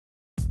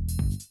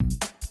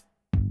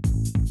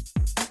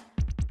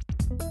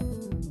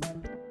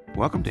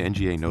Welcome to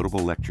NGA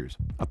Notable Lectures,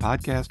 a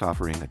podcast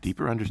offering a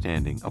deeper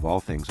understanding of all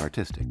things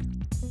artistic.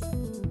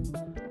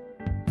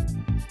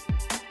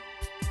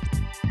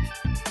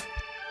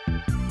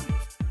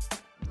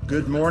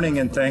 Good morning,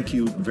 and thank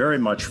you very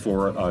much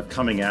for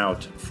coming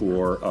out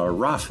for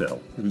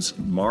Raphael. It was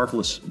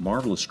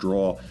marvelous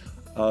draw.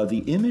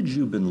 The image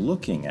you've been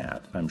looking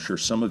at, I'm sure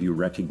some of you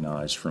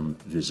recognize from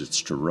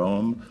visits to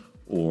Rome,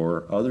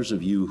 or others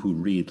of you who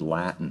read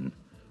Latin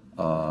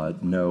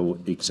know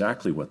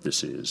exactly what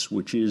this is,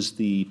 which is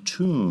the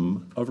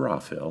tomb of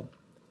Raphael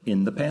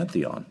in the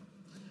Pantheon.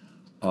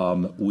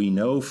 We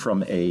know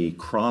from a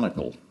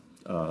chronicle,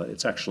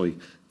 it's actually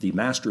the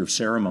master of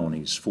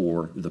ceremonies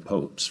for the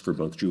popes, for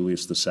both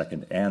Julius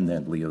II and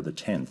then Leo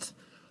X,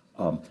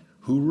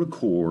 who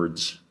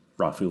records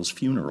Raphael's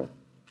funeral.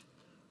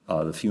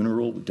 The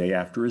funeral, the day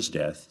after his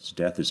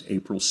death is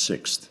April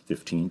 6th,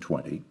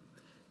 1520.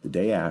 The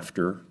day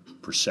after,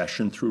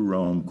 procession through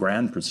Rome,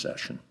 grand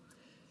procession.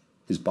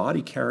 His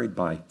body carried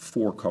by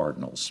 4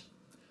 cardinals,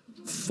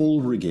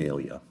 full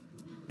regalia,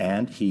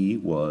 and he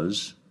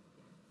was,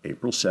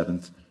 April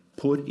 7th,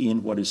 put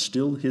in what is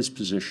still his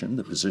position,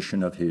 the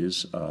position of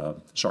his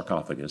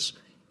sarcophagus,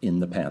 in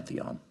the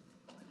Pantheon.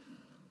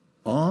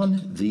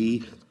 On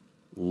the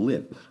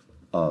lip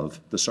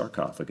of the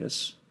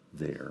sarcophagus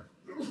there,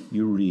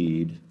 you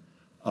read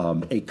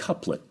a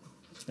couplet,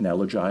 an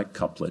elegiac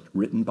couplet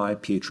written by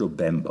Pietro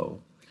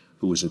Bembo,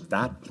 who was at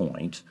that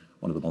point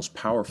one of the most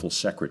powerful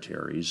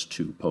secretaries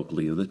to Pope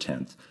Leo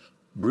X,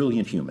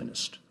 brilliant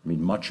humanist. I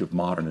mean, much of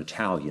modern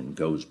Italian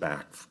goes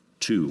back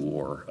to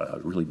or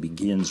really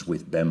begins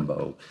with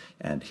Bembo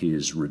and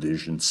his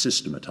revision,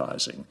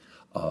 systematizing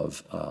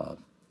of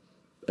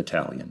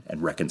Italian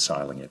and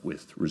reconciling it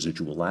with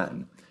residual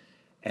Latin.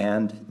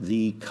 And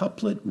the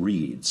couplet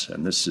reads,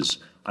 and this is,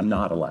 I'm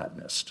not a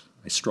Latinist.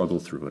 I struggle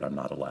through it, I'm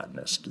not a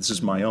Latinist. This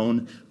is my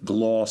own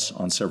gloss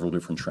on several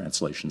different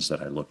translations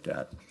that I looked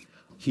at.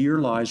 Here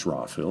lies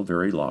Raphael,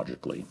 very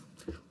logically.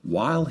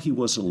 While he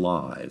was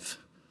alive,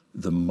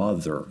 the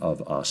mother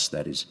of us,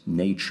 that is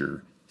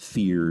nature,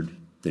 feared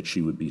that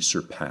she would be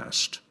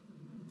surpassed.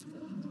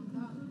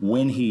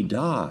 When he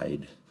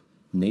died,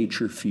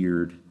 nature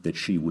feared that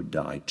she would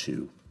die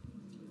too.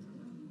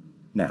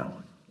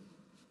 Now,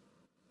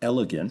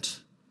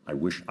 elegant, I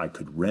wish I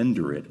could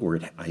render it, or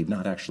I have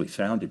not actually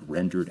found it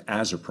rendered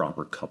as a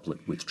proper couplet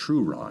with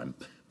true rhyme,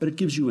 but it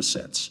gives you a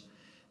sense.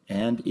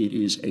 And it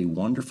is a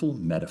wonderful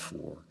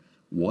metaphor.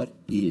 What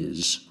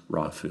is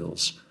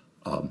Raphael's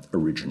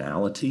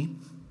originality,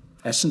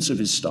 essence of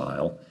his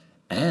style,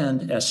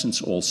 and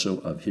essence also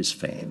of his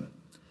fame?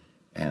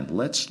 And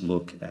let's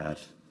look at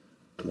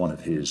one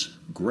of his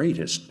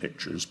greatest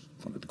pictures,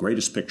 one of the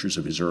greatest pictures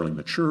of his early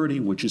maturity,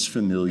 which is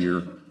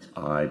familiar,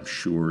 I'm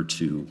sure,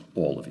 to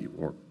all of you,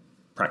 or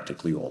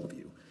practically all of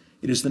you.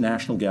 It is the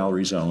National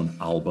Gallery's own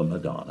Alba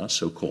Madonna,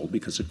 so called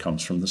because it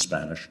comes from the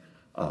Spanish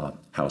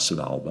House of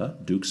Alba,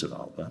 Dukes of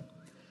Alba,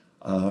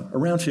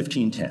 around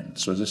 1510.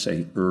 So as I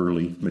say,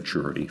 early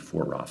maturity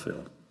for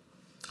Raphael.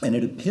 And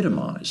it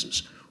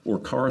epitomizes or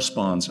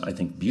corresponds, I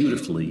think,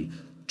 beautifully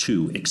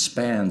to,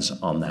 expands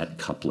on that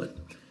couplet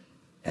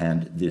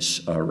and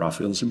this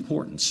Raphael's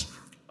importance.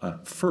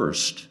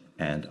 First,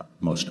 and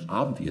most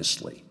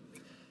obviously,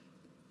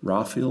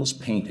 Raphael's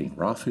painting,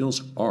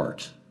 Raphael's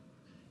art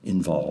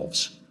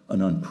involves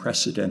an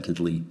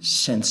unprecedentedly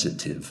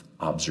sensitive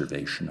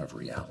observation of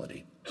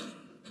reality.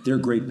 There are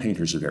great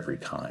painters of every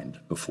kind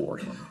before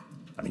him.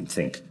 I mean,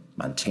 think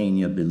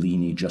Mantegna,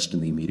 Bellini, just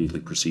in the immediately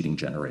preceding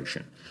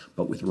generation.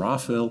 But with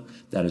Raphael,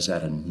 that is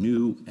at a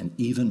new and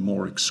even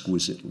more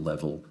exquisite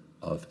level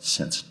of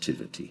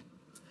sensitivity.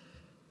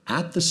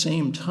 At the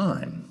same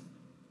time,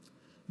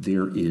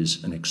 there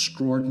is an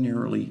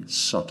extraordinarily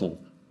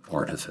subtle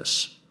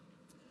artifice,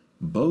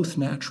 both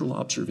natural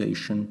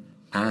observation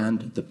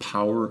and the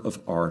power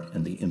of art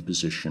and the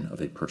imposition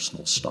of a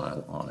personal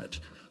style on it.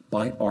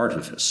 By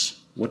artifice,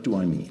 what do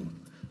I mean?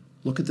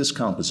 Look at this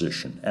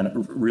composition,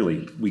 and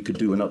really, we could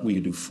do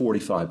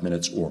 45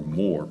 minutes or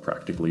more,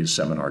 practically, a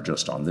seminar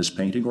just on this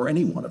painting or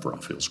any one of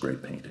Raphael's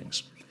great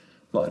paintings.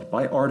 But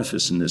by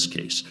artifice in this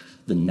case,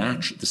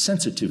 the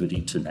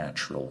sensitivity to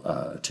natural,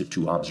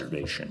 to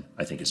observation,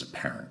 I think, is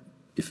apparent.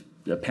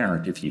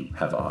 If you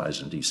have eyes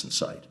and decent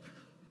sight.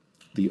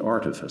 The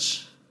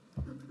artifice,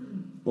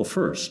 well,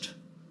 first,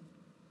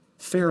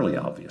 fairly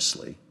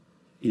obviously,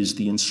 is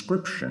the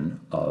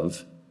inscription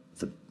of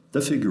the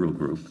figural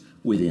group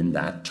within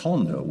that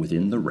tondo,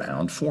 within the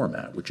round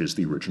format, which is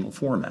the original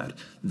format.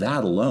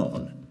 That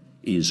alone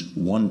is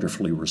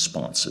wonderfully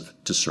responsive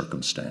to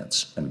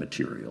circumstance and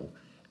material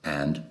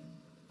and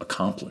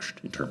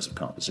accomplished in terms of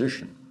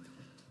composition.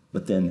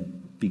 But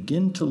then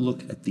begin to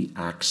look at the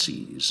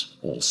axes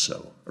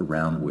also,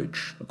 around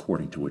which,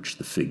 according to which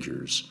the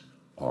figures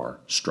are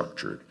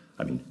structured.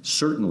 I mean,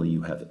 certainly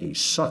you have a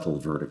subtle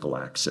vertical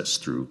axis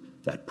through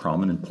that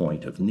prominent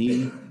point of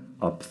knee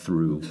up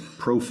through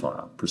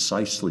profile,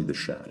 precisely the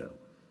shadow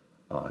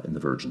in the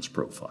Virgin's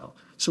profile.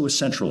 So a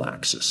central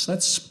axis,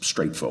 that's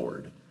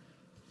straightforward.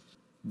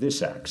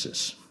 This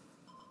axis,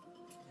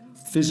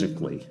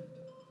 physically,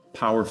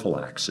 powerful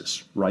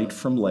axis, right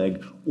from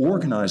leg,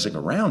 organizing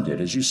around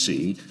it, as you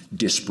see,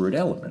 disparate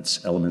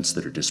elements, elements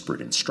that are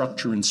disparate in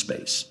structure and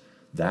space.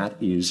 That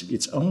is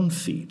its own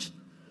feat.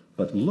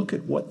 But look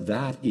at what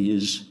that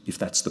is, if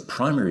that's the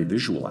primary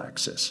visual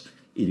axis,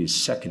 it is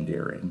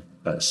seconding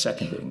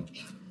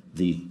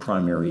the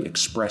primary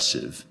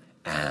expressive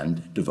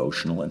and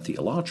devotional and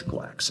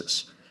theological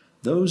axis.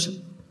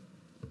 Those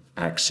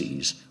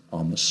axes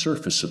on the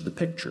surface of the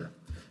picture.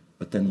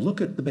 But then look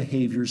at the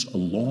behaviors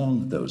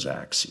along those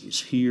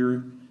axes.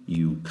 Here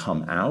you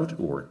come out,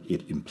 or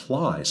it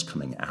implies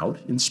coming out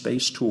in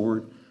space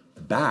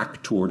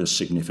back toward a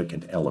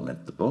significant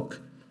element, the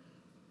book,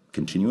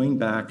 continuing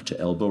back to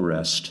elbow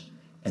rest,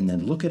 and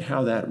then look at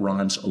how that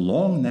rhymes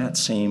along that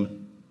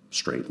same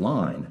straight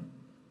line.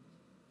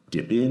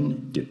 Dip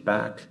in, dip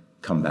back,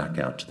 come back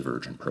out to the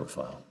Virgin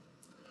profile.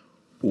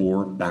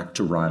 Or back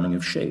to rhyming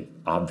of shape,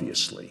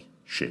 obviously.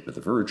 Shape of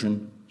the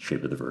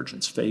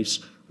Virgin's face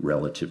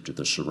relative to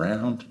the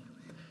surround.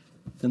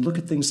 Then look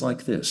at things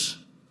like this.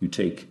 You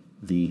take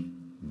the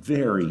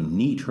very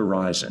neat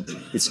horizon.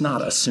 It's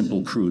not a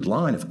simple, crude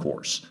line, of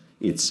course.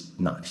 It's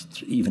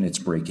not, even its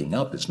breaking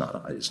up is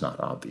not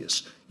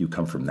obvious. You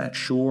come from that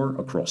shore,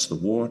 across the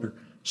water,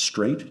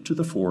 straight to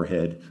the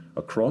forehead,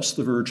 across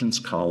the Virgin's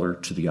collar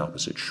to the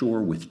opposite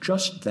shore with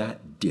just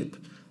that dip,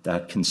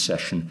 that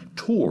concession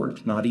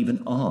toward, not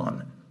even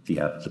on,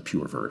 the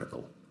pure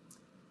vertical.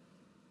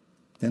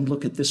 Then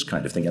look at this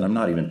kind of thing, and I'm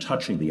not even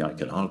touching the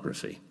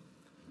iconography.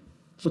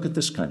 Look at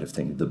this kind of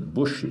thing,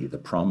 the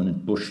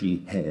prominent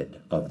bushy head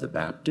of the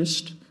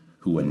Baptist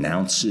who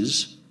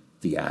announces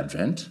the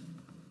Advent.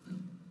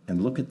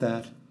 And look at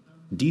that,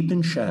 deep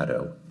in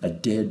shadow, a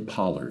dead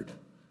pollard.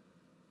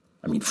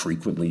 I mean,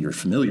 frequently you're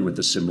familiar with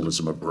the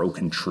symbolism of a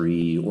broken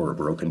tree or a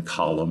broken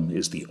column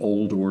is the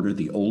old order,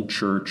 the old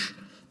church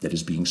that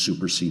is being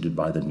superseded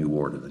by the new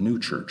order, the new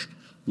church.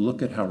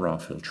 Look at how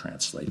Raphael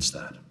translates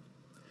that.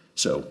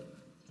 So,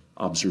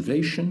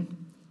 observation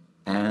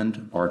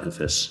and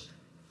artifice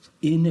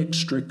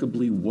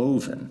inextricably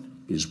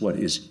woven is what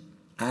is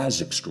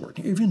as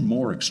extraordinary, even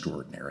more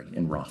extraordinary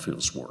in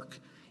Raphael's work,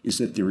 is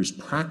that there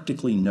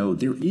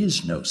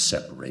is no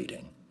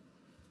separating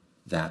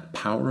that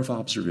power of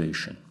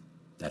observation,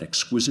 that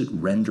exquisite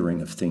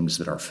rendering of things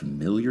that are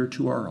familiar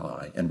to our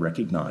eye and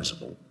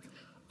recognizable,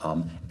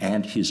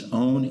 and his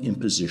own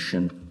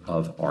imposition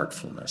of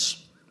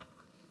artfulness.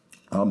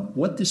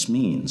 What this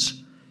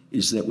means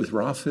is that with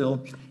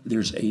Raphael,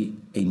 this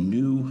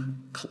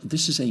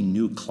is a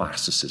new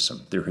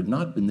classicism. There had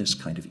not been this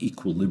kind of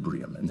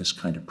equilibrium and this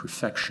kind of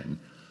perfection,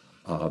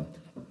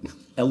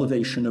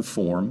 elevation of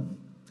form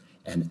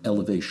and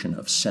elevation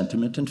of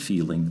sentiment and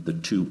feeling, the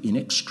two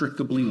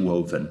inextricably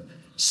woven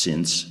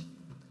since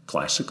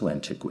classical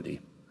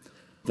antiquity.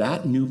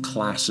 That new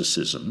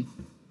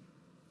classicism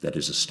that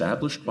is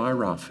established by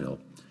Raphael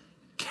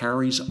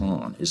carries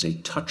on as a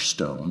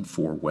touchstone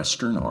for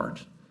Western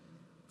art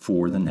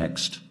for the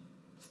next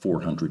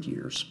 400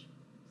 years,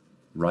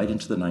 right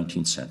into the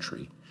 19th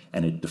century.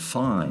 And it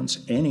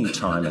defines any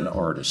time an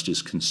artist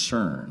is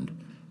concerned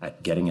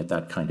at getting at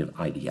that kind of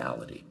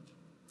ideality,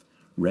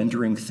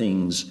 rendering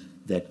things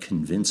that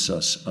convince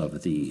us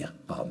of the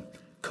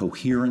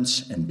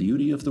coherence and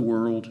beauty of the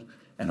world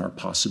and our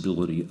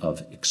possibility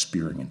of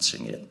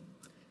experiencing it.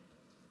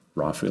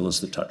 Raphael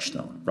is the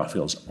touchstone.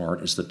 Raphael's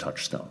art is the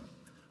touchstone.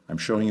 I'm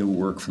showing you a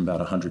work from about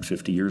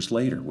 150 years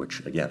later,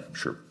 which, again, I'm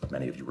sure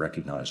many of you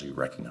recognize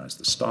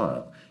the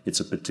style. It's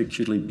a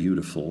particularly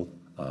beautiful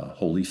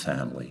Holy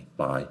Family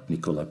by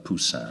Nicolas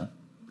Poussin,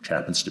 which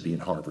happens to be in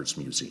Harvard's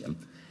museum.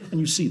 And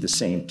you see the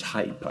same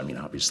type. I mean,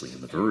 obviously,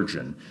 in the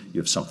Virgin, you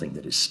have something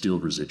that is still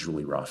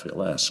residually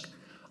Raphaelesque.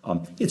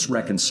 It's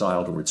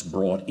reconciled, or it's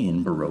brought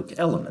in Baroque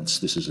elements.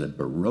 This is a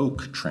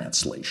Baroque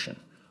translation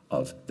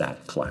of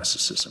that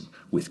classicism,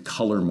 with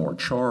color more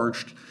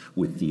charged,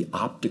 with the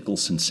optical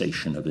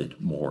sensation of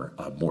it more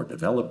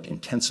developed,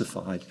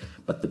 intensified,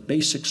 but the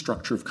basic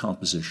structure of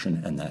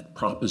composition and that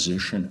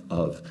proposition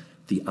of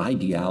the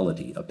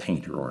ideality a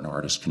painter or an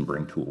artist can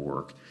bring to a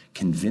work,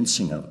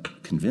 convincing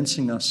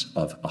us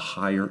of a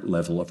higher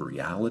level of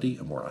reality,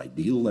 a more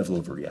ideal level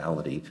of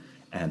reality,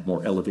 and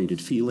more elevated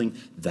feeling,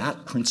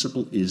 that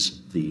principle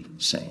is the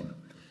same.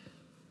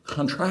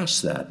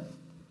 Contrast that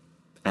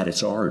at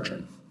its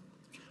origin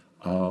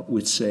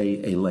with, say,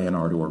 a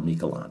Leonardo or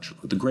Michelangelo,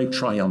 the great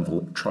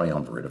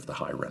triumvirate of the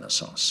High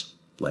Renaissance.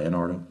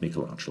 Leonardo,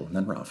 Michelangelo, and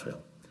then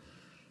Raphael.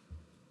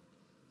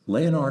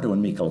 Leonardo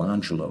and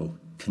Michelangelo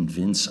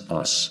convince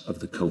us of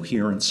the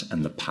coherence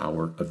and the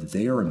power of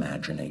their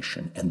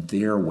imagination and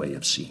their way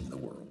of seeing the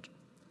world.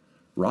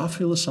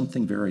 Raphael is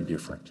something very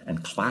different,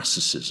 and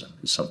classicism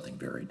is something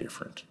very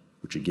different,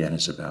 which again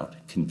is about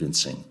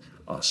convincing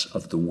us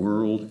of the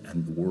world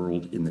and the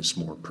world in this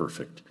more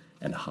perfect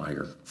and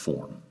higher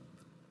form.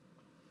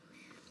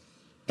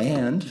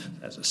 And,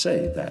 as I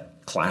say,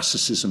 that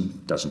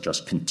classicism doesn't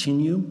just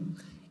continue,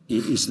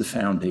 it is the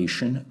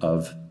foundation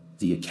of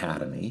the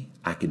academy,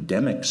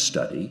 academic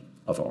study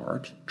of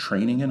art,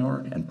 training in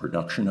art, and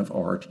production of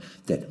art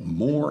that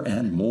more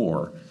and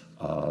more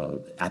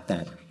at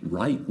that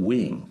right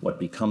wing, what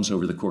becomes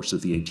over the course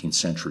of the 18th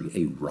century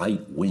a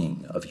right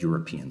wing of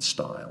European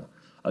style,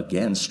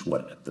 against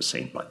what by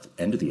the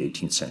end of the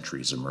 18th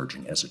century is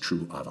emerging as a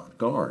true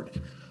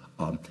avant-garde,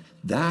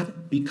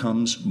 that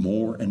becomes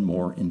more and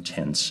more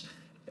intense,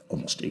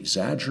 almost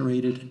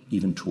exaggerated,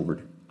 even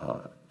toward,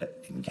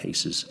 in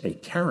cases, a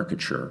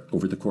caricature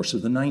over the course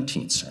of the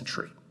 19th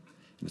century.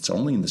 And it's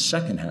only in the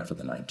second half of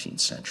the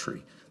 19th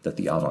century that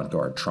the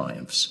avant-garde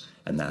triumphs,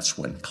 and that's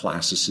when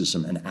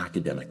classicism and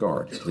academic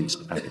art, at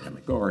least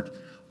academic art,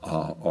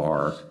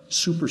 are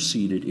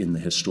superseded in the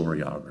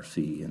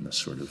historiography, in the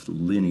sort of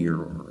linear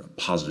or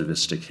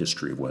positivistic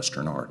history of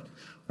Western art. What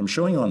I'm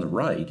showing you on the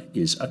right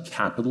is a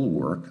capital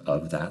work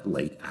of that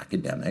late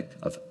academic,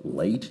 of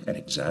late and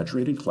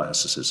exaggerated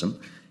classicism.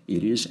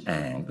 It is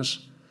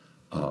Ingres'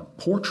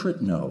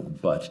 portrait, no,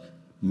 but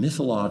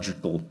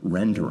mythological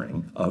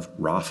rendering of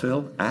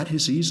Raphael at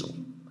his easel.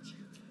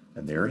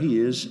 And there he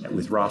is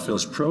with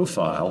Raphael's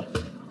profile,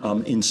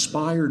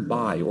 inspired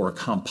by or a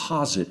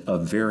composite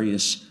of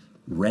various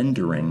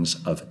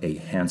renderings of a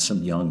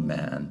handsome young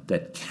man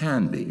that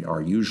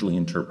are usually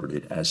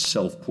interpreted as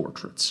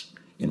self-portraits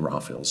in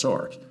Raphael's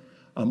art.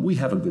 We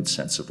have a good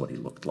sense of what he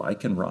looked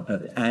like, and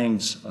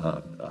Ingres'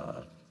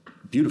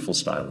 beautiful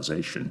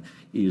stylization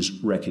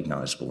is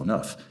recognizable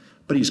enough.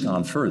 But he's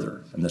gone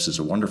further, and this is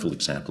a wonderful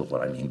example of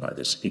what I mean by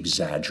this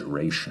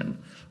exaggeration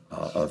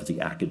of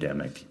the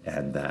academic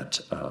and that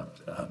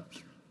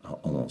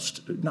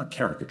almost, not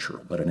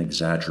caricatural, but an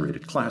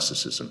exaggerated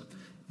classicism.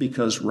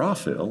 Because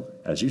Raphael,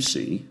 as you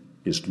see,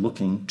 is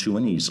looking to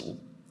an easel.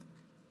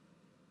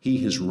 He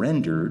has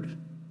rendered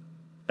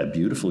a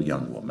beautiful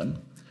young woman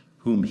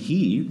whom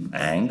he,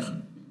 Ingres,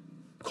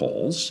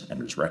 calls,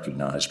 and is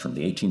recognized from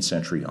the 18th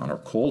century on, or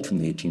called from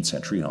the 18th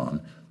century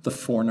on, the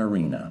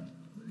Fornarina,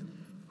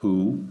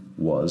 who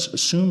was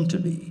assumed to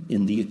be,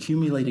 in the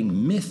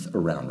accumulating myth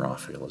around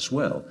Raphael as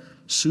well,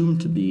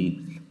 assumed to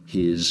be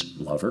his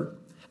lover,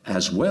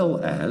 as well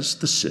as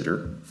the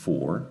sitter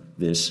for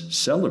this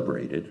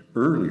celebrated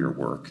earlier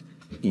work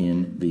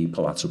in the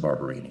Palazzo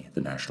Barberini,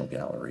 the National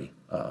Gallery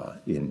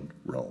in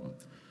Rome.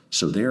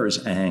 So there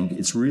is Ingres.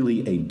 It's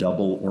really a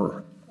double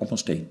or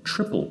almost a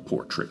triple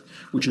portrait,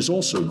 which is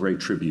also a great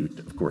tribute,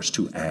 of course,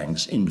 to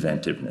Ingres'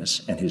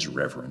 inventiveness and his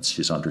reverence,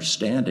 his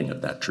understanding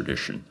of that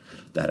tradition,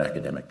 that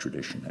academic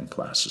tradition and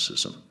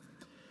classicism.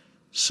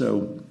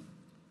 So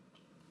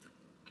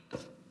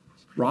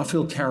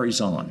Raphael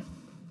carries on.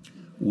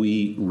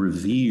 We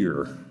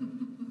revere,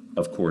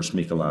 of course,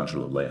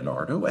 Michelangelo,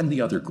 Leonardo, and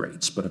the other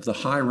greats, but of the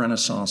high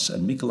Renaissance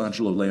and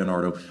Michelangelo,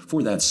 Leonardo,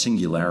 for that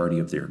singularity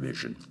of their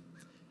vision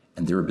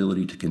and their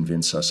ability to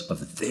convince us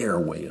of their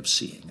way of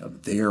seeing,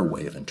 of their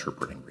way of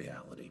interpreting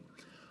reality.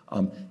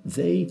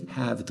 They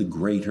have the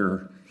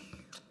greater,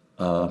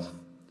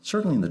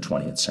 certainly in the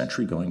 20th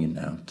century, going in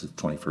now to the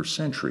 21st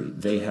century,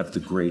 they have the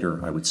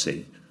greater, I would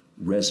say,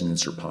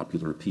 resonance or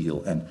popular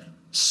appeal, and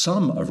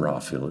some of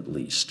Raphael, at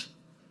least,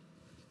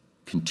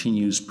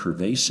 continues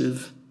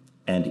pervasive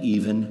and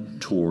even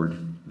toward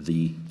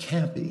the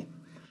campy.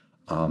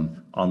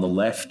 On the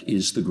left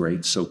is the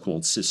great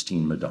so-called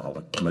Sistine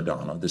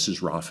Madonna. This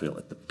is Raphael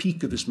at the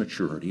peak of his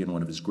maturity and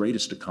one of his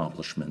greatest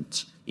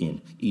accomplishments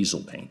in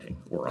easel painting,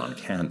 or on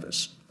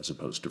canvas, as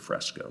opposed to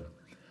fresco.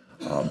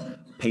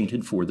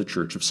 Painted for the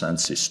Church of San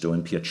Sisto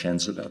in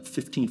Piacenza about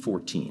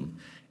 1514.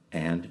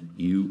 And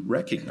you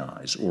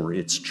recognize, or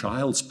it's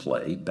child's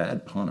play,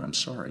 bad pun, I'm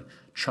sorry,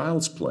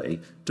 child's play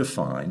to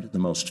find the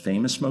most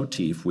famous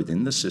motif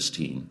within the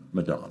Sistine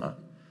Madonna,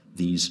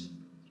 these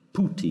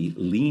putti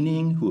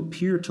who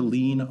appear to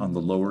lean on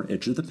the lower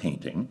edge of the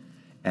painting,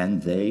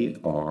 and they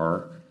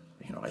are,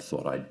 I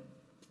thought I'd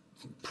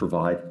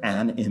provide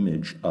an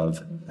image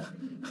of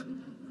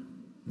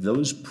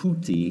those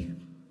putti.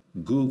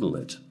 Google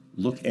it,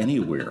 look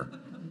anywhere.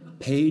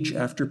 Page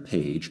after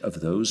page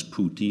of those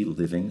putti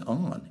living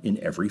on in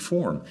every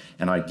form.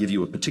 And I give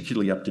you a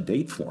particularly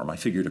up-to-date form. I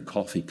figured a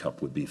coffee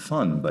cup would be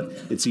fun, but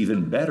it's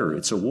even better.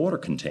 It's a water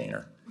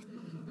container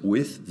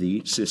with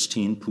the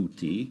Sistine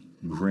putti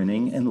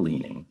grinning and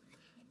leaning.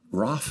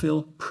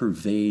 Raphael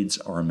pervades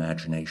our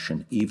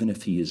imagination, even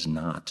if he is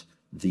not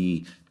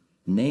the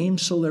name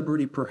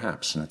celebrity,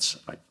 perhaps, and that's,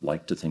 I'd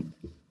like to think,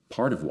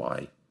 part of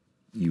why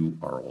you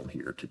are all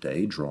here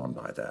today, drawn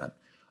by that.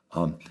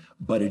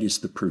 But it is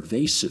the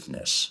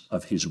pervasiveness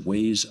of his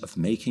ways of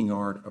making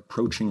art,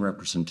 approaching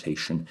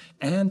representation,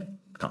 and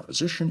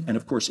composition, and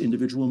of course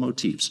individual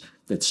motifs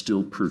that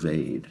still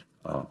pervade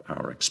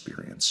our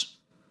experience.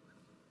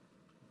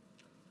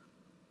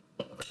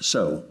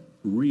 So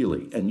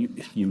really,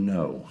 and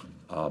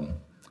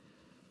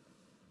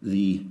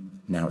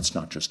now it's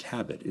not just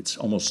habit, it's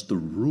almost the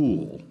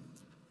rule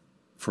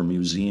for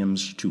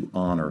museums to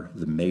honor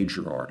the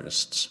major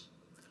artists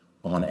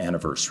on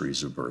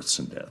anniversaries of births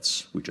and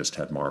deaths. We just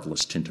had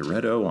marvelous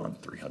Tintoretto on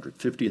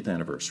 350th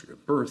anniversary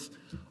of birth,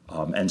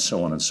 and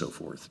so on and so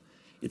forth.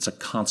 It's a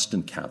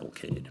constant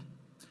cavalcade.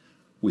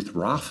 With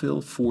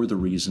Raphael, for the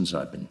reasons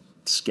I've been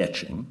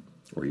sketching,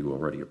 or you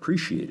already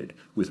appreciated,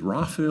 with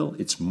Raphael,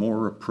 it's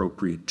more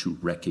appropriate to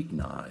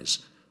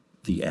recognize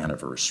the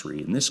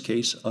anniversary, in this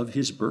case, of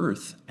his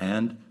birth,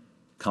 and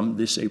come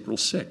this April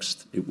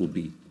 6th, it will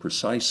be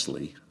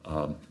precisely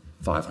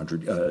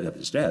 500 of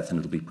his death, and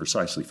it'll be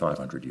precisely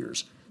 500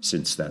 years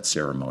since that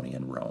ceremony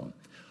in Rome.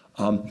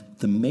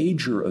 The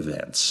major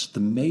events, the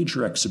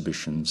major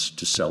exhibitions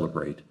to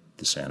celebrate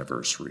this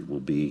anniversary will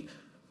be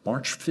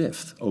March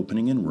 5th,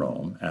 opening in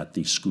Rome at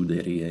the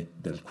Scuderia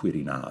del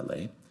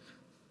Quirinale,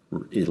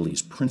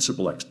 Italy's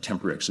principal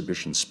temporary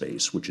exhibition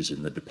space, which is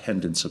in the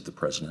dependence of the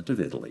President of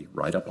Italy,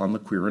 right up on the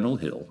Quirinal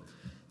Hill.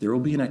 There will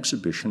be an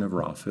exhibition of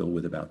Raphael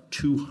with about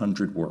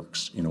 200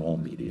 works in all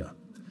media.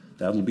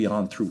 That'll be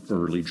on through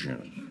early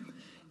June.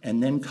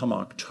 And then come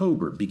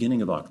October,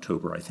 beginning of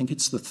October, I think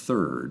it's the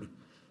 3rd,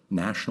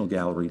 National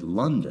Gallery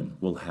London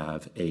will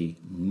have a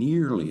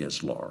nearly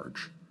as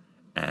large,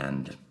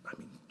 and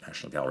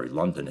National Gallery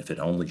London, if it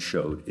only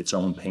showed its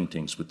own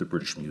paintings with the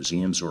British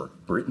Museums or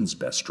Britain's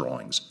best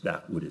drawings,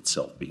 that would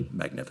itself be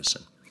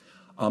magnificent.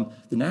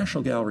 The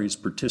National Gallery is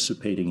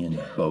participating in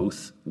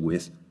both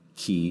with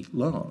key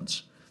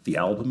loans. The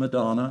Alba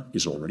Madonna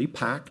is already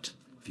packed.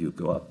 If you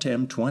go up to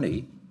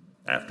M20,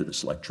 after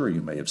this lecture,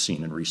 you may have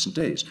seen in recent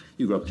days,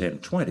 you go up to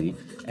M20,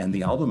 and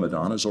the Alba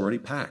Madonna is already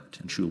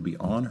packed, and she will be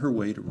on her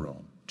way to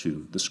Rome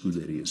to the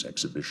Scuderia's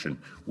exhibition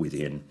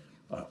within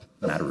a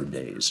matter of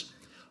days.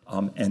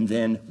 And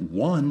then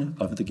one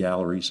of the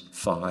gallery's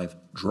 5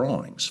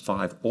 drawings,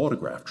 5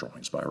 autograph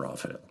drawings by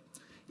Raphael,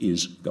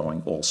 is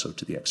going also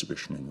to the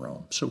exhibition in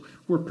Rome. So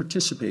we're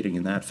participating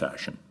in that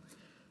fashion.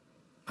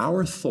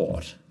 Our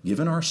thought,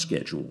 given our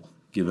schedule,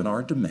 given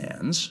our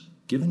demands,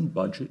 given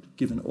budget,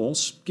 given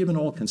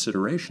all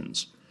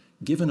considerations,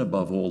 given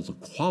above all the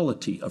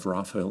quality of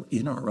Raphael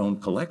in our own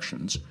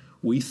collections,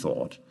 we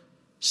thought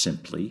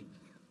simply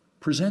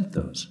present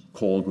those,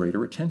 call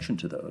greater attention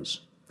to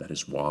those. That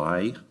is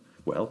why,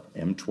 well,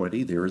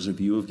 M20, there is a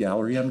view of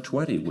Gallery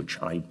M20,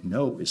 which I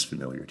know is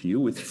familiar to you,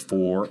 with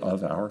 4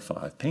 of our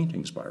 5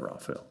 paintings by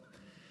Raphael.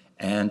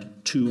 And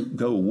to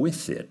go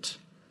with it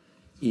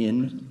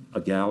in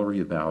a gallery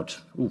about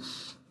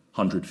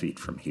 100 feet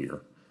from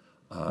here,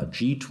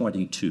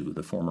 G22,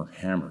 the former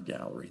Hammer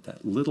Gallery,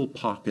 that little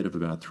pocket of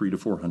about 300 to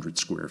 400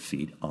 square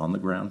feet on the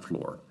ground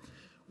floor,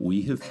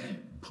 we have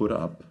put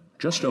up,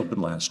 just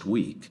opened last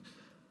week,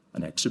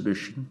 an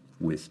exhibition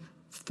with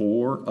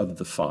 4 of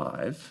the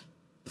 5,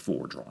 the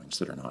 4 drawings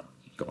that are not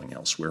going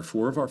elsewhere,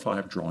 4 of our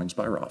 5 drawings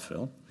by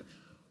Raphael.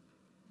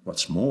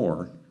 What's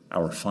more,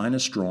 our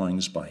finest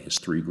drawings by his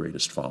 3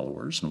 greatest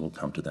followers, and we'll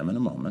come to them in a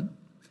moment,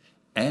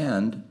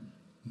 and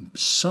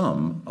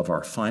some of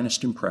our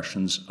finest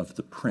impressions of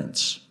the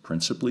prints,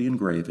 principally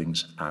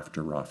engravings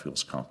after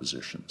Raphael's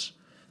compositions.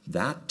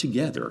 That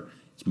together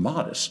is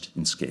modest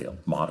in scale,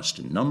 modest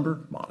in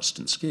number, modest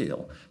in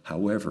scale.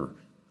 However,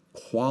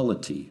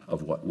 quality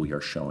of what we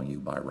are showing you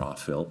by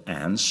Raphael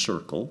and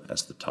Circle,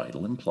 as the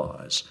title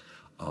implies,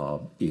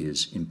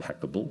 is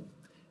impeccable.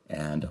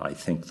 And I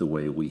think the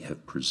way we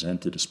have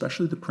presented,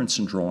 especially the prints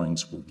and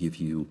drawings, will give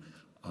you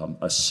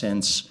a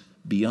sense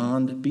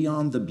beyond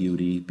the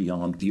beauty,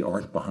 beyond the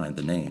art behind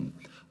the name,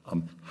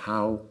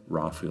 how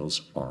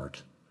Raphael's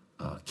art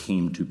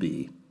came to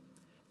be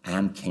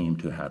and came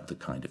to have the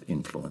kind of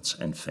influence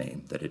and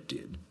fame that it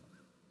did.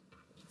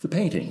 The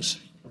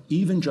paintings,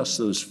 even just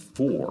those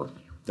 4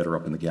 that are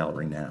up in the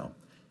gallery now,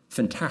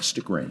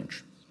 fantastic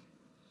range.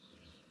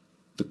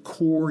 The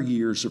core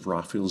years of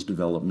Raphael's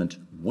development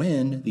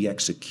when the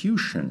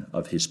execution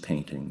of his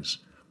paintings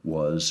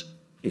was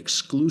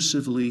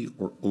exclusively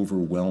or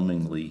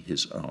overwhelmingly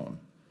his own.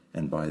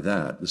 And by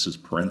that, this is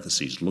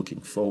parentheses looking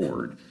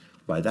forward,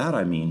 by that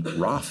I mean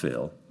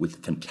Raphael,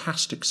 with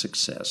fantastic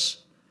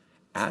success,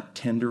 at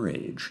tender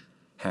age,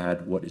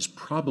 had what is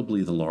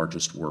probably the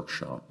largest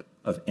workshop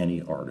of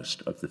any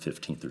artist of the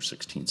 15th or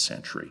 16th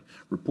century,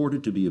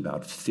 reported to be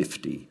about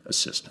 50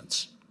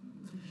 assistants.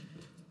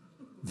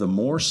 The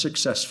more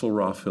successful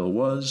Raphael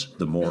was,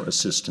 the more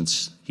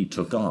assistants he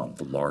took on,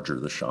 the larger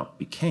the shop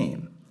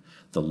became.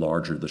 The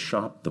larger the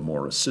shop, the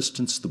more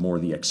assistants, the more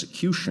the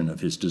execution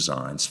of his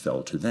designs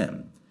fell to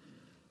them.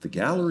 The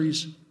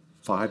gallery's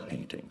 5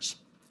 paintings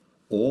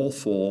all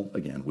fall,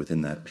 again,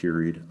 within that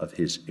period of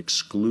his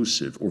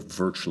exclusive or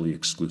virtually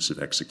exclusive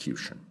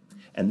execution.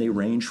 And they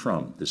range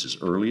from, this is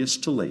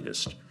earliest to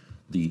latest,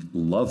 the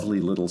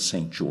lovely little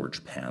St.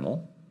 George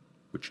panel,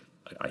 which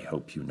I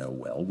hope you know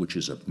well, which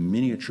is of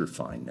miniature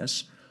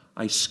fineness.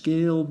 I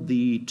scaled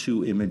the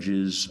 2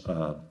 images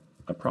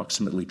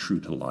approximately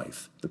true to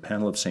life. The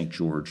panel of St.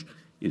 George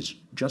is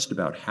just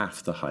about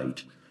half the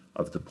height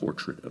of the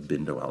portrait of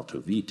Bindo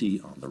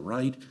Altoviti on the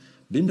right.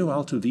 Bindo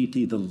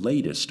Altoviti, the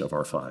latest of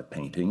our 5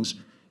 paintings,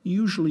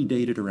 usually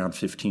dated around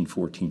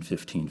 1514,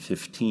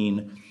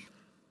 1515.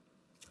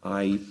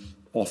 I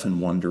often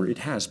wonder, it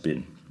has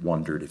been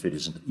wondered if it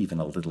isn't even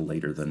a little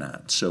later than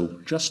that. So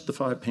just the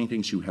 5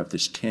 paintings, you have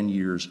this 10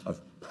 years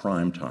of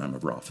prime time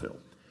of Raphael.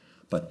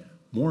 But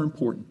more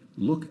important,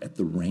 look at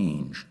the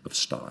range of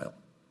style.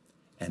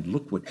 And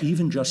look what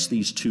even just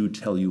these 2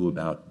 tell you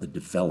about the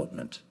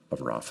development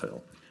of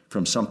Raphael,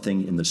 from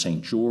something in the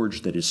St.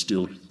 George that is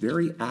still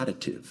very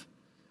additive,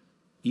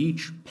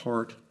 Each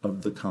part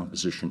of the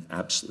composition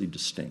absolutely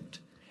distinct.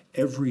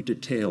 Every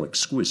detail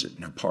exquisite.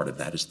 Now, part of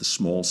that is the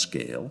small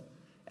scale,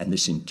 and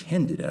this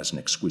intended as an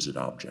exquisite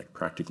object,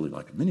 practically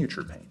like a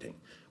miniature painting.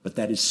 But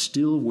that is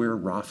still where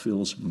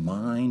Raphael's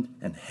mind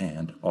and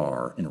hand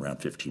are in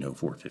around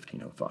 1504,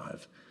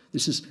 1505.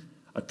 This is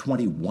a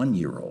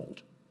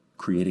 21-year-old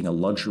creating a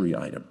luxury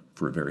item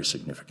for a very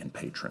significant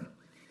patron.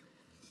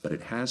 But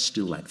it has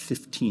still that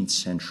 15th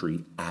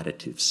century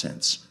additive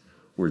sense.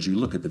 Whereas you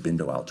look at the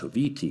Bindo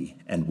Altoviti,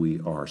 and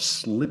we are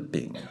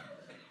slipping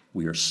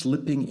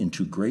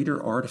into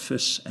greater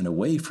artifice and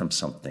away from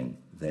something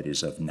that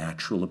is of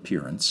natural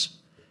appearance.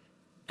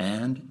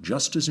 And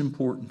just as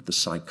important, the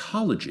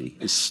psychology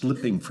is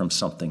slipping from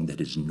something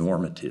that is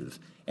normative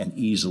and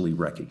easily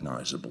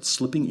recognizable,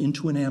 slipping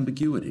into an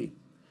ambiguity.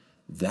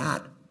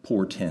 That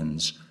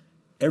portends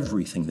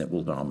everything that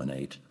will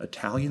dominate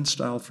Italian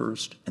style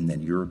first and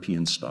then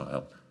European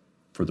style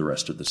for the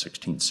rest of the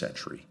 16th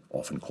century,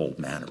 often called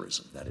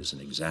mannerism. That is an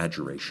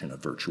exaggeration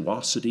of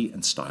virtuosity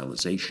and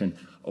stylization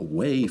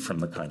away from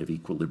the kind of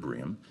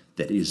equilibrium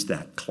that is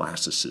that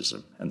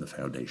classicism and the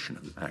foundation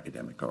of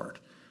academic art.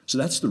 So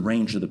that's the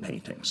range of the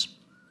paintings.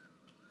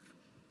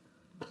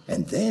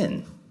 And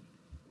then,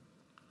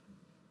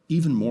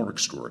 even more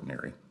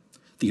extraordinary,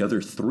 the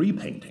other three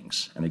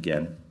paintings, and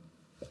again,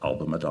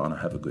 Alba Madonna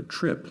have a good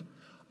trip,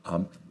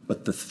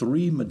 but the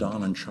three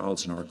Madonna and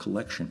Childs in our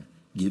collection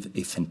give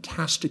a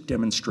fantastic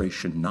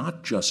demonstration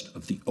not just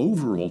of the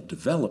overall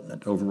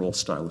development, overall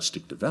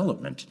stylistic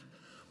development,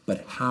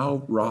 but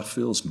how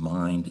Raphael's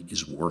mind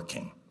is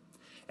working.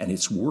 And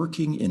it's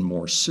working in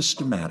more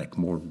systematic,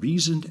 more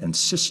reasoned and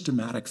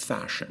systematic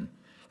fashion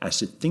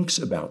as it thinks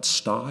about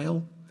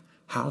style,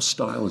 how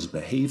style is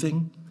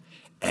behaving,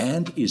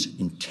 and is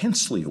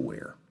intensely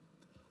aware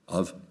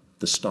of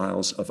the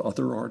styles of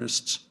other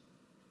artists,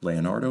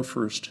 Leonardo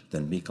first,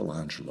 then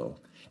Michelangelo,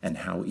 and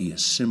how he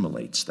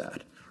assimilates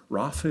that.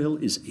 Raphael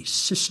is a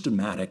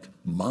systematic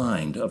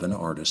mind of an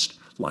artist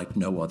like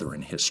no other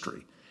in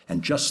history.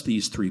 And just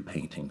these three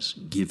paintings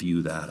give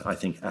you that, I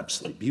think,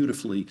 absolutely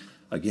beautifully.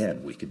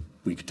 Again, we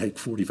could take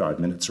 45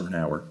 minutes or an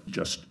hour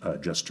just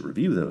to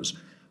review those,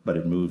 but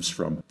it moves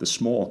from the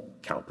small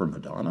Cowper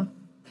Madonna,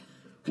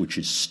 which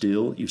is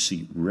still, you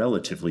see,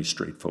 relatively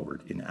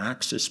straightforward in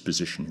axis,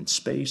 position in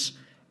space,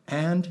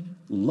 and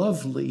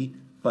lovely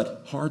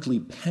but hardly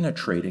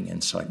penetrating in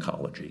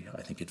psychology,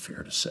 I think it's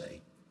fair to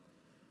say.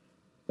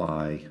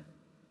 By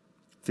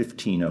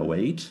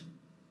 1508,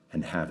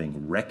 and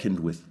having reckoned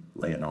with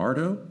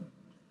Leonardo,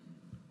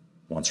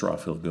 once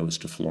Raphael goes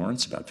to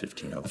Florence, about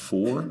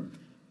 1504,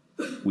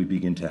 we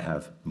begin to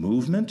have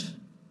movement,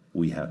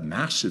 we have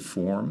massive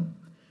form,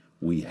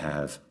 we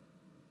have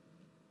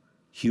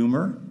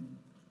humor,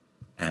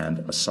 and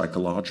a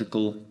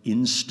psychological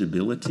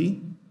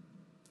instability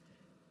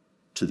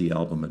to the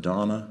Alba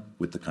Madonna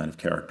with the kind of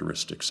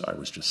characteristics I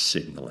was just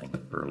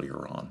signaling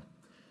earlier on.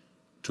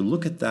 To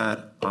look at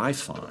that, I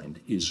find,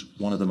 is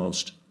one of the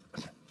most,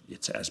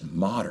 it's as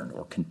modern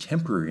or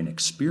contemporary an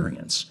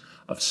experience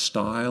of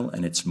style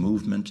and its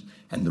movement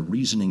and the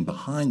reasoning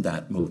behind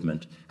that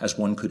movement as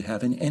one could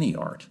have in any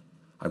art.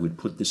 I would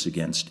put this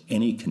against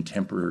any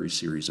contemporary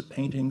series of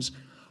paintings,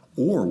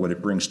 or what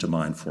it brings to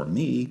mind for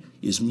me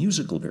is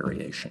musical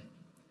variation.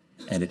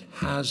 And it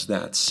has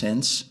that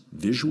sense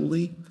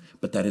visually,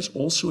 but that is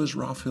also as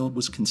Raphael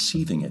was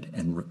conceiving it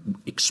and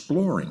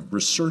exploring,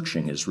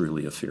 researching is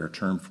really a fair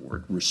term for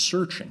it,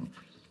 researching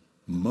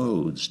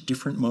modes,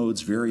 different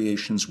modes,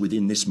 variations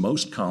within this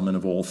most common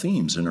of all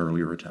themes in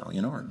earlier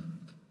Italian art.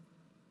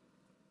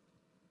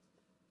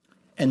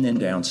 And then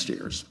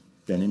downstairs,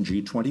 then in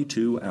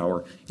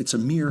G22, it's a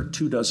mere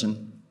 24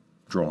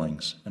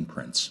 drawings and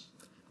prints,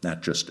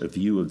 not just a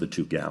view of the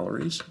two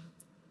galleries.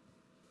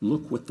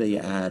 Look what they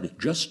add,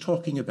 just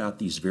talking about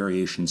these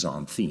variations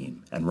on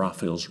theme and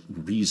Raphael's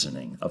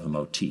reasoning of a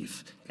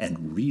motif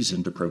and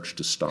reasoned approach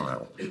to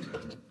style.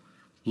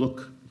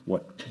 Look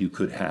what you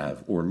could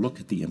have, or look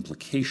at the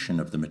implication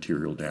of the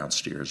material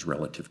downstairs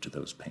relative to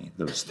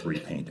those three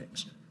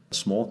paintings.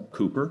 Small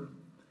Cooper,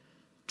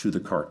 to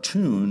the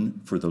cartoon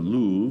for the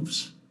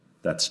Louvre's,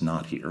 that's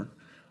not here,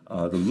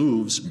 the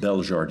Louvre's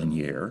Belle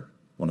Jardinière,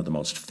 one of the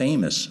most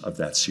famous of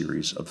that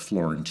series of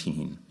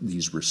Florentine,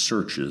 these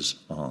researches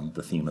on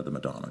the theme of the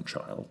Madonna and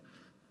Child.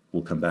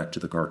 We'll come back to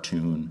the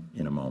cartoon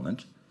in a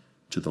moment,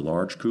 to the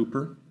large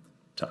Cooper,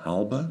 to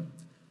Alba,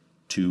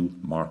 to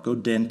Marco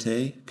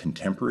Dente,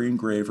 contemporary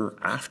engraver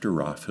after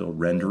Raphael,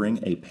 rendering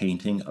a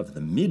painting of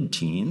the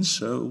mid-teens,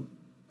 so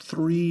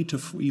 3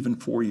 to even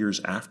 4 years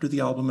after the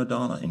Alba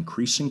Madonna,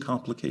 increasing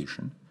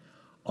complication,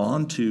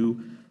 on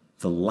to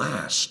the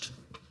last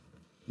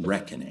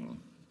reckoning,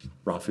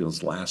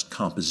 Raphael's last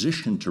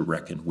composition to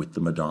reckon with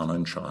the Madonna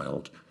and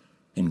Child,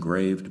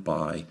 engraved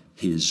by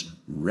his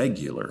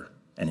regular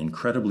and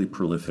incredibly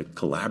prolific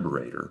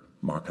collaborator,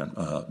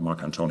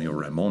 Marcantonio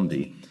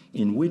Raimondi,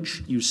 in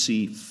which you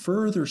see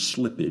further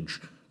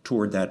slippage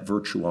toward that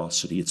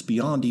virtuosity. It's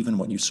beyond even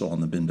what you saw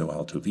in the Bindo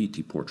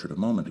Altoviti portrait a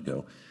moment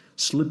ago.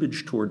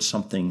 Slippage towards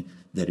something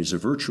that is a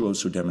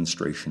virtuoso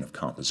demonstration of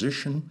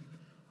composition,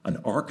 an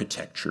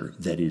architecture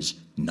that is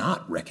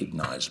not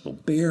recognizable,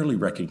 barely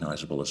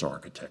recognizable as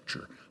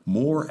architecture,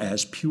 more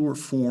as pure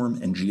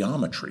form and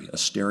geometry, a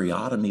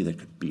stereotomy that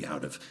could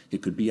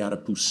be out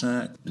of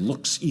Poussin,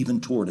 looks even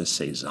toward a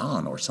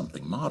Cézanne or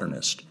something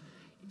modernist,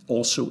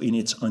 also in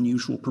its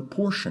unusual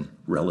proportion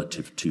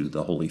relative to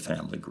the Holy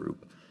Family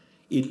group.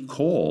 It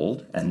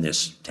called, and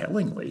this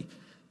tellingly,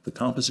 the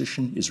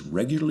composition is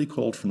regularly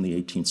called from the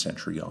 18th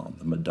century on,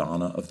 the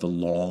Madonna of the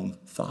Long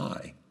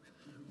Thigh,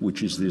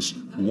 which is this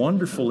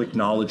wonderful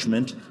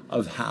acknowledgement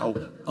of how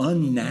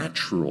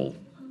unnatural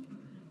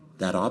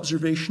that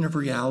observation of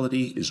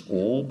reality is,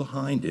 all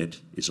behind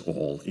it, is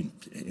all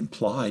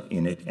implied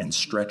in it and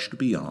stretched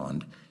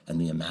beyond, and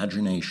the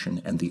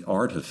imagination and the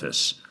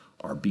artifice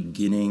are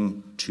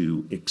beginning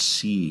to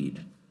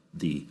exceed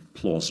the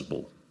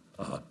plausible,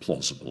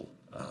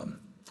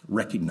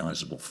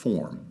 recognizable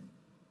form.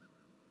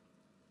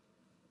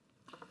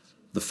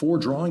 The 4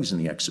 drawings in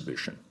the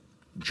exhibition,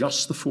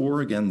 just the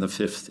 4, again, the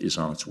 5th is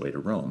on its way to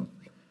Rome.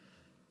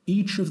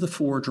 Each of the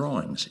 4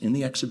 drawings in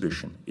the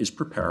exhibition is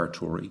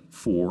preparatory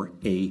for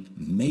a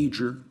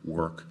major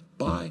work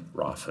by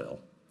Raphael.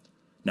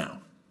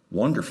 Now,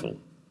 wonderful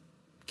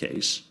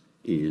case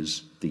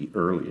is the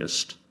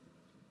earliest.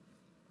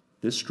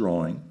 This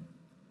drawing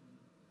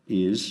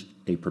is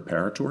a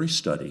preparatory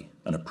study,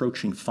 an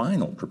approaching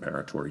final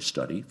preparatory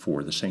study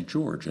for the St.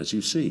 George, as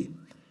you see.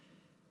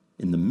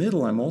 In the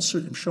middle, I'm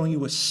also showing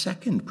you a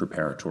second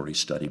preparatory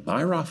study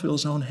by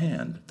Raphael's own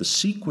hand. The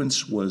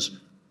sequence was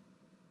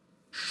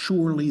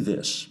surely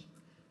this.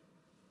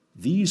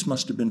 These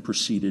must have been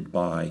preceded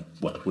by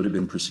what would have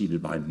been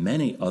preceded by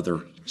many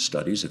other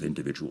studies of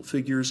individual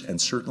figures,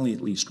 and certainly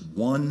at least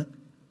one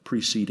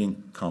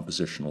preceding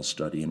compositional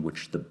study in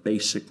which the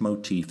basic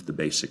motif, the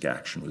basic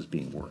action was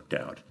being worked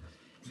out.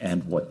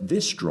 And what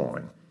this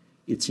drawing,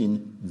 it's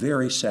in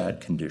very sad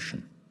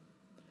condition.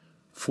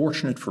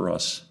 Fortunate for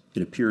us,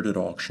 it appeared at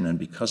auction, and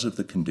because of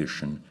the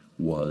condition,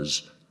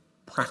 was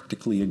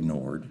practically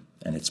ignored.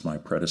 And it's my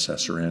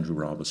predecessor, Andrew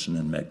Robison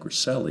and Meg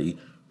Griselli,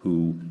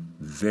 who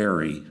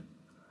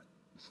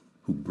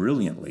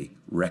brilliantly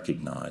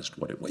recognized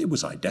what it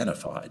was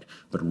identified,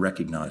 but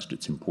recognized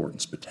its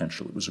importance,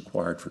 potential. It was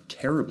acquired for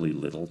terribly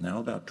little, now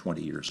about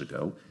 20 years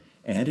ago,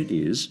 and it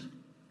is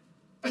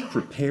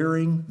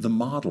preparing the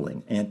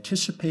modeling,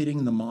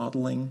 anticipating the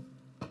modeling,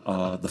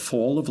 the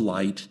fall of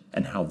light,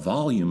 and how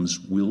volumes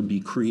will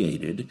be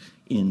created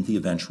in the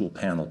eventual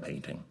panel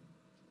painting.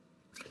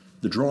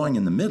 The drawing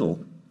in the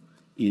middle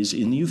is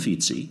in the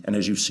Uffizi, and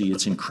as you see,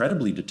 it's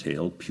incredibly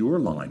detailed, pure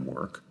line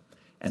work,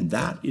 and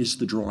that is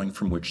the drawing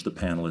from which the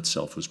panel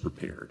itself was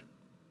prepared.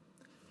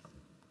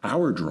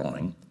 Our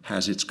drawing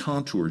has its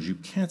contours. You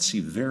can't see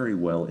very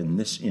well in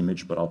this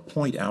image, but I'll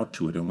point out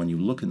to it, and when you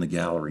look in the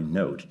gallery,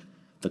 note,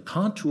 the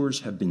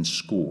contours have been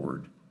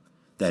scored,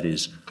 that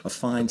is, a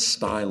fine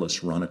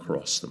stylus run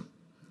across them.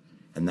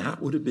 And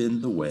that would have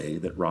been the way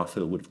that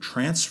Raphael would have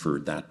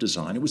transferred that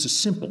design. It was a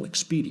simple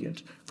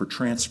expedient for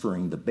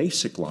transferring the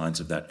basic lines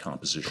of that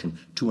composition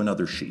to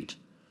another sheet,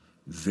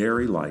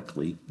 very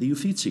likely the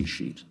Uffizi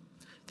sheet.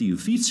 The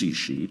Uffizi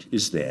sheet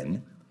is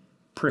then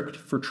pricked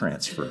for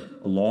transfer.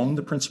 Along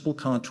the principal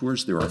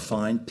contours, there are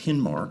fine pin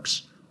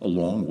marks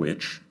along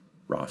which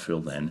Raphael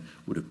then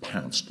would have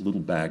pounced, a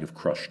little bag of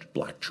crushed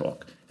black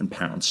chalk, and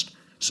pounced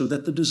so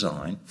that the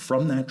design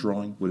from that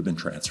drawing would have been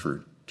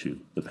transferred to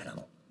the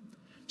panel.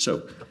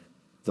 So,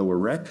 though a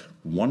wreck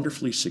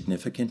wonderfully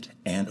significant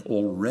and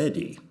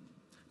already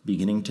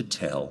beginning to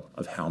tell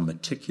of how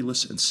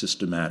meticulous and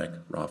systematic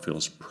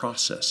Raphael's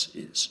process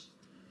is.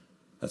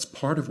 That's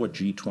part of what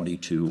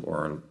G22,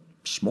 or a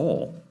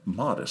small,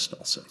 modest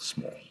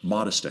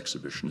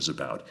exhibition is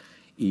about,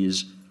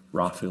 is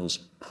Raphael's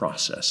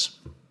process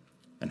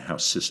and how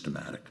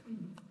systematic.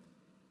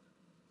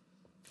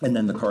 And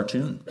then the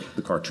cartoon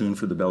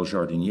for the Belle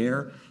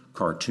Jardinière.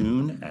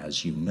 Cartoon,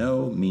 as you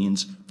know,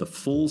 means the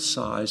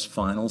full-size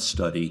final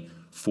study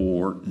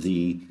for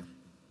the,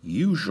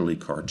 usually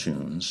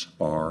cartoons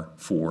are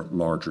for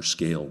larger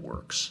scale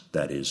works,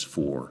 that is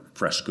for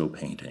fresco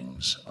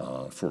paintings,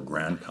 for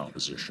grand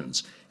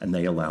compositions, and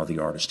they allow the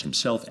artist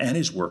himself and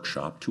his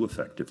workshop to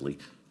effectively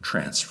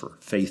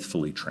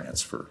faithfully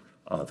transfer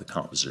the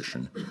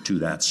composition to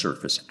that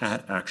surface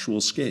at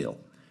actual scale.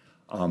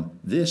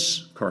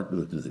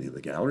 The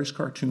gallery's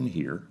cartoon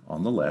here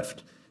on the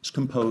left is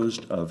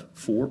composed of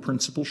 4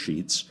 principal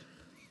sheets.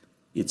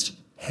 It's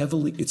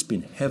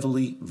been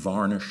heavily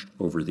varnished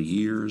over the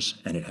years,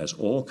 and it has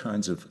all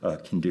kinds of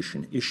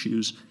condition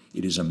issues.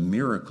 It is a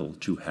miracle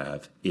to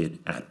have it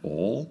at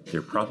all.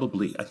 There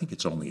probably, I think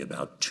it's only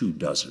about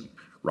 24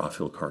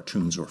 Raphael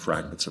cartoons or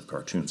fragments of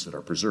cartoons that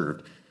are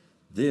preserved.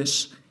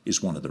 This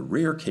is one of the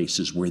rare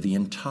cases where the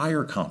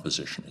entire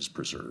composition is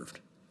preserved.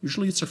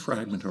 Usually it's a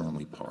fragment or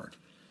only part.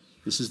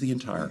 This is the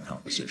entire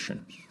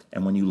composition.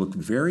 And when you look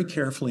very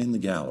carefully in the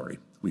gallery,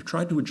 we've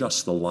tried to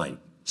adjust the light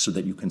so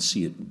that you can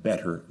see it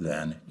better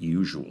than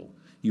usual.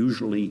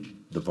 Usually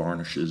the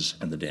varnishes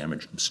and the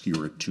damage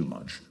obscure it too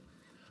much.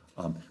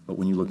 But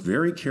when you look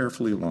very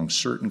carefully along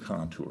certain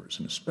contours,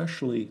 and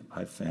especially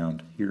I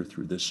found here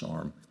through this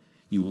arm,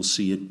 you will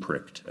see it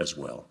pricked as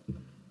well.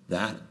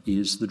 That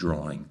is the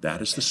drawing,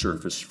 that is the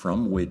surface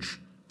from which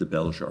the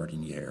Belle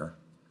Jardinière,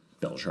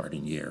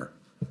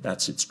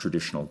 that's its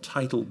traditional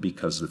title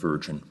because the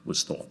Virgin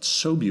was thought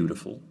so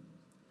beautiful.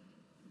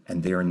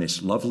 And there in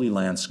this lovely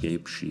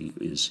landscape, she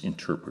is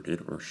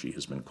interpreted, or she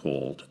has been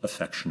called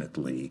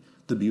affectionately,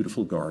 the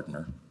beautiful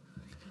gardener.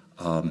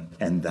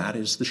 And that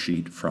is the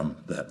sheet from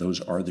that. Those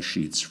are the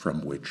sheets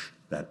from which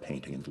that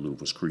painting in the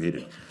Louvre was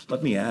created.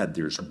 Let me add,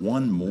 there's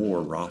one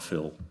more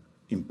Raphael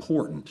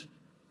important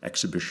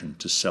exhibition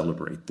to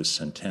celebrate this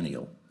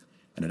centennial.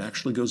 And it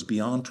actually goes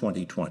beyond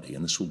 2020,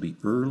 and this will be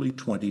early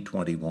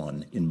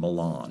 2021 in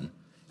Milan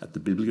at the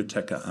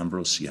Biblioteca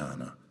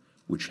Ambrosiana,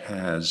 which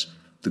has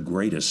the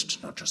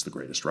greatest, not just the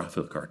greatest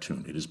Raphael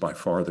cartoon, it is by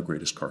far the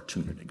greatest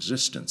cartoon in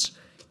existence.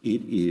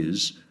 It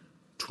is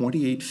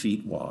 28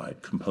 feet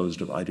wide,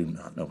 composed of I do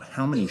not know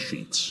how many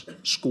sheets,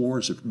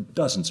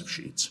 dozens of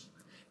sheets,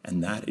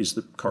 and that is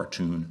the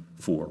cartoon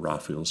for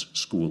Raphael's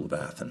School of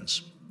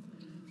Athens.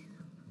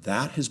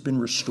 That has been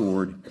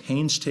restored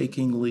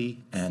painstakingly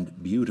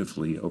and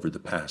beautifully over the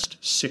past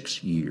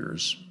 6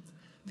 years.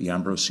 The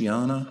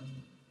Ambrosiana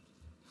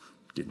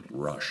didn't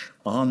rush.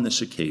 On this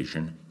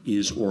occasion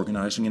is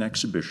organizing an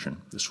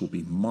exhibition. This will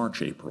be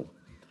March, April,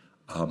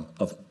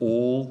 of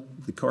all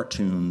the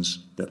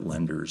cartoons that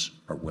lenders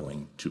are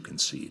willing to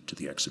concede to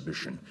the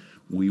exhibition.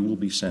 We will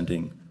be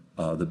sending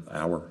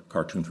our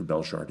cartoon for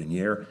Belle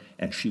Jardinière,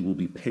 and she will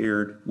be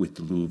paired with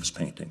the Louvre's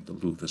painting. The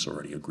Louvre has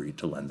already agreed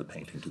to lend the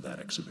painting to that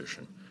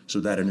exhibition. So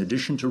that in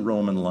addition to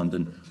Rome and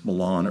London,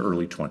 Milan,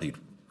 early 2020.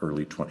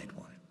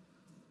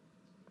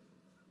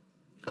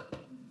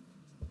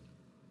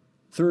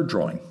 Third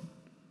drawing,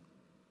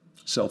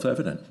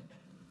 self-evident,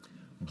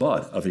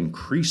 but of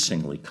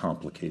increasingly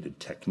complicated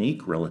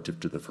technique relative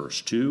to the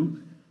first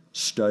two.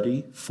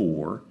 Study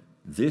for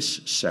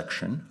this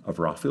section of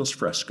Raphael's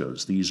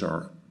frescoes. These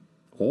are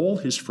all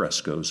his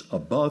frescoes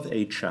above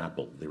a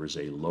chapel. There is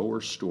a lower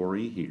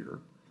story here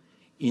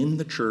in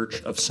the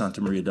church of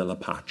Santa Maria della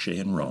Pace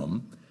in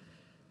Rome.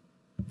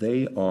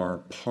 They are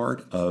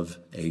part of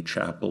a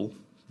chapel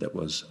that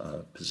was a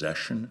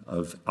possession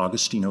of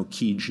Agostino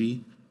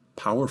Chigi,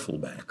 powerful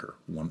banker,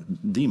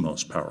 the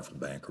most powerful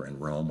banker in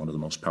Rome, one of the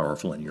most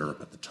powerful in Europe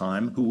at the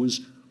time, who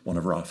was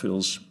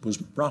Raphael's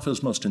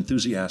most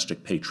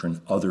enthusiastic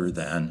patron other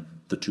than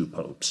the two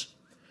popes.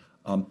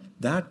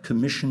 That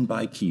commissioned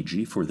by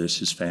Chigi for this,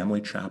 his family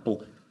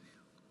chapel,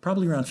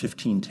 probably around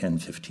 1510,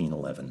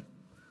 1511.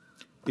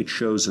 It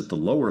shows at the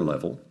lower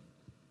level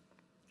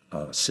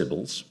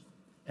sibyls,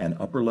 and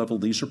upper level,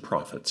 these are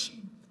prophets.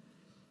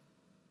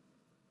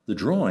 The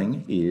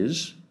drawing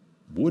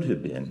would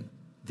have been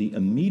the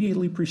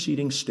immediately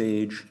preceding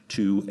stage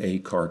to a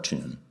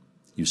cartoon.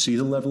 You see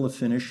the level of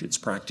finish, it's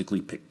practically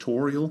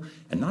pictorial,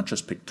 and not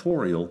just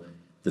pictorial,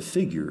 the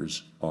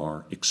figures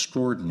are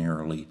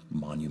extraordinarily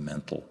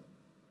monumental.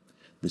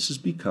 This is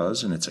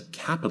because, and it's a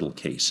capital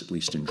case, at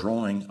least in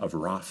drawing, of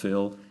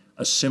Raphael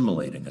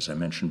assimilating, as I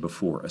mentioned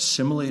before,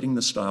 assimilating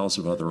the styles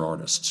of other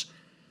artists.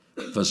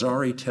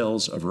 Vasari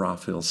tells of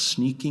Raphael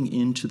sneaking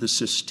into the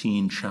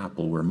Sistine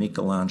Chapel where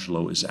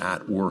Michelangelo is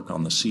at work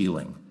on the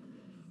ceiling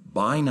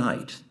by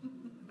night,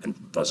 and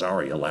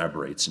Vasari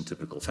elaborates in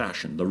typical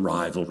fashion the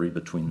rivalry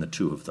between the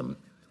two of them,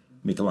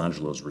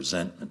 Michelangelo's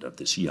resentment of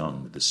this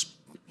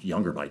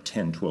younger by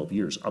 10, 12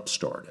 years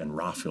upstart, and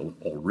Raphael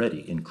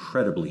already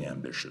incredibly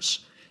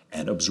ambitious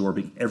and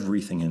absorbing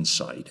everything in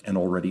sight and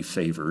already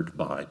favored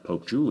by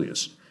Pope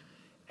Julius.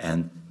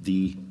 And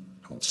I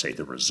won't say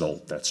the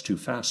result, that's too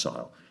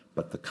facile,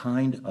 but the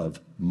kind of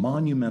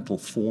monumental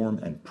form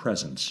and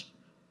presence,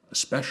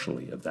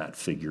 especially of that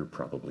figure,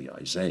 probably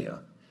Isaiah,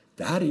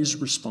 that is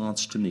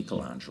response to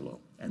Michelangelo,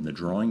 and the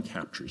drawing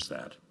captures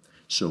that.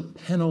 So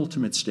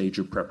penultimate stage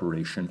of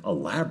preparation,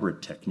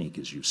 elaborate technique,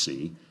 as you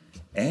see,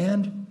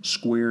 and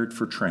squared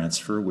for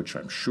transfer, which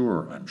I'm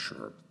sure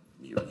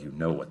you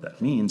know what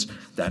that means.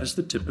 That is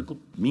the typical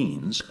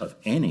means of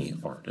any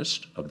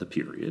artist of the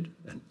period,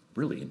 and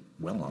really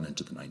well on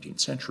into the 19th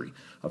century,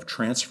 of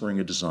transferring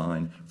a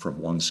design from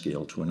one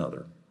scale to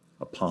another.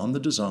 Upon the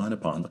design,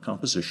 upon the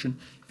composition,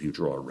 if you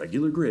draw a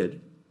regular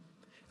grid,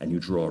 and you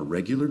draw a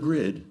regular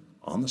grid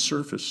on the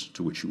surface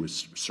to which you would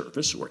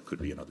surface, or it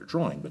could be another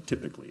drawing, but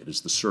typically it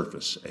is the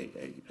surface,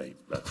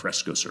 a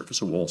fresco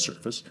surface, a wall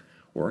surface,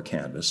 or a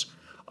canvas,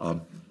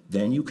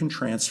 then you can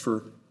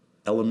transfer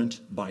element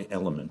by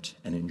element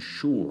and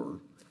ensure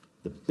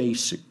the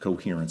basic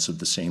coherence of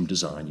the same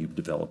design you've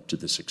developed to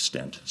this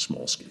extent,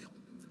 small scale.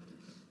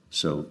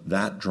 So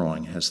that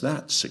drawing has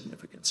that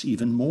significance.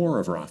 Even more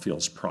of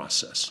Raphael's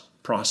process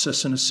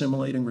in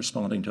assimilating,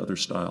 responding to other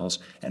styles,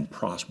 and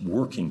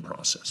working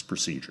process,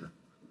 procedure.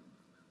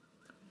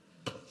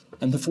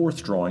 And the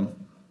fourth drawing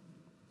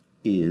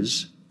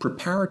is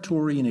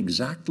preparatory in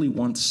exactly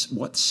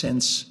what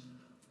sense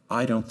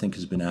I don't think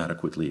has been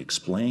adequately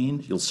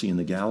explained. You'll see in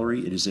the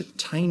gallery, it is a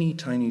tiny,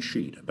 tiny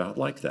sheet, about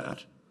like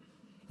that.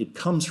 It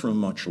comes from a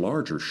much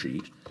larger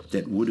sheet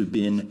that would have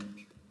been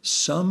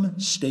some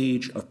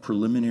stage of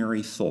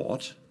preliminary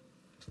thought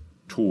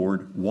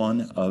toward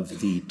one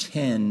of the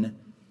 10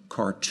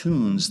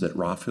 cartoons that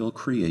Raphael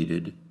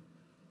created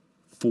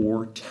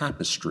for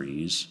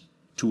tapestries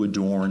to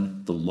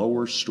adorn the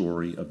lower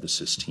story of the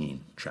Sistine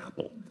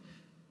Chapel.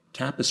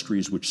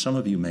 Tapestries which some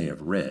of you may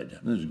have read.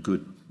 There's a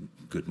good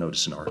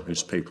notice in our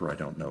newspaper. I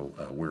don't know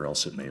where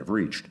else it may have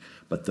reached.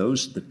 But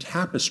the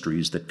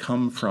tapestries that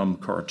come from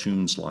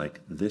cartoons like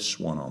this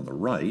one on the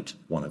right,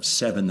 one of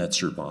 7 that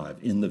survive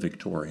in the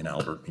Victoria and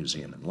Albert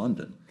Museum in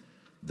London,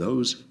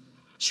 those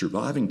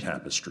surviving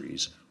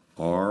tapestries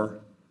are,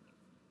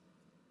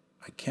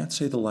 I can't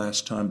say the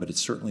last time, but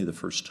it's certainly the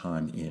first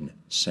time in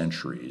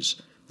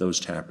centuries, those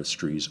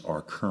tapestries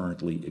are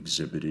currently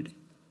exhibited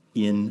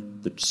in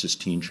the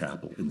Sistine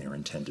Chapel in their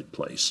intended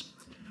place.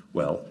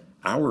 Well,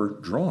 our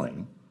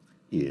drawing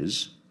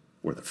is,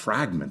 or the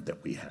fragment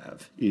that we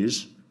have,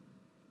 is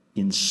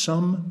in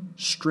some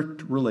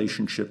strict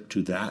relationship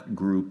to that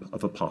group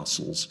of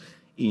apostles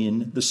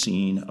in the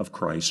scene of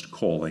Christ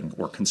calling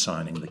or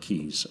consigning the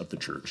keys of the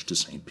church to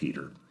St.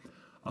 Peter.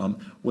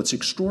 What's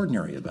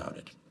extraordinary about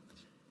it,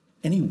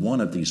 any one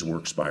of these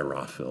works by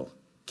Raphael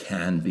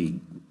can be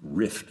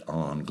riffed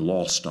on,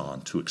 glossed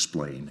on to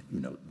explain,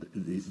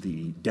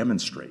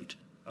 demonstrate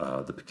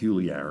the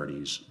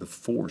peculiarities, the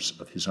force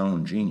of his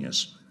own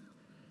genius.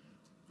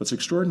 What's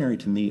extraordinary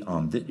to me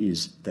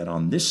is that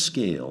on this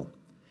scale,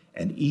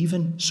 and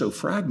even so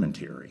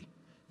fragmentary,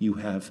 you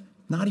have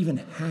not even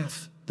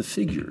half the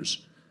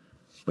figures,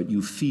 but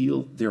you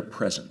feel their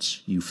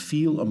presence. You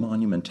feel a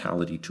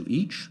monumentality to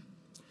each.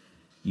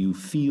 You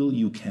feel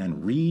you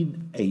can read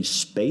a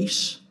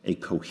space, a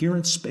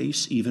coherent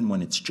space, even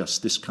when it's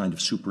just this kind of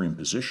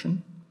superimposition.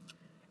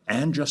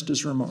 And just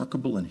as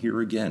remarkable, and here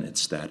again,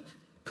 it's that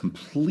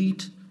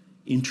complete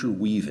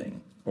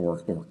interweaving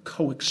or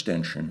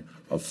coextension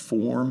of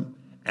form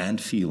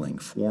and feeling,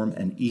 form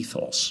and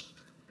ethos.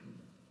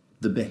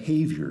 The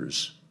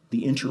behaviors,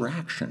 the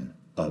interaction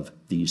of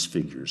these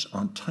figures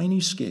on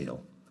tiny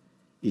scale.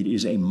 It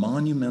is a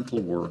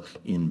monumental work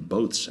in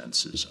both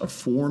senses, of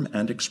form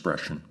and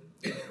expression,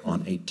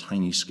 on a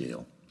tiny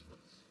scale.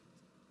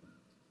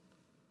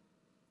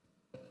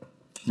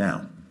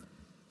 Now,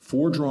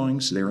 4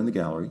 drawings there in the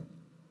gallery,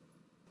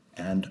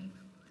 and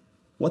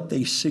what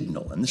they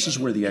signal, and this is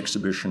where the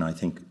exhibition, I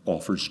think,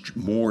 offers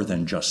more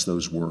than just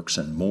those works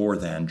and more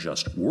than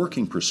just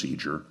working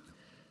procedure.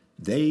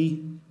 They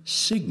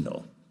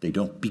signal, they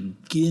don't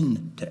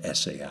begin to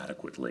essay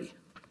adequately,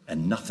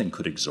 and nothing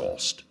could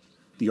exhaust.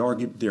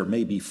 There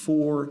may be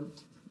 4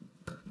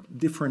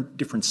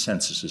 different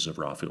censuses of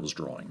Raphael's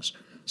drawings.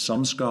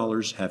 Some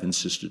scholars have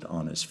insisted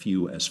on as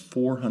few as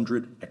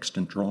 400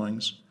 extant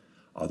drawings.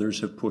 Others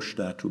have pushed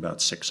that to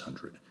about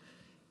 600.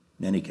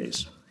 In any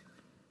case,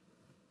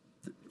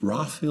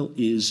 Raphael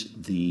is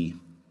the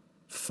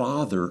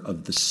father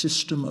of the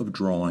system of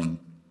drawing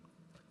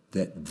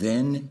that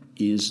then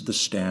is the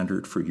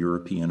standard for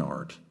European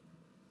art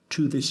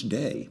to this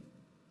day.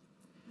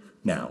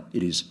 Now,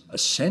 it is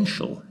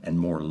essential and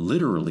more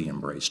literally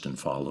embraced and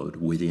followed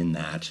within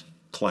that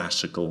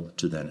classical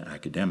to then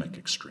academic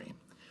extreme.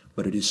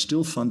 But it is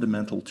still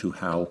fundamental to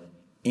how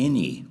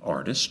any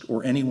artist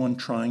or anyone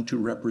trying to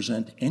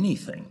represent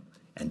anything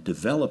and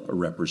develop a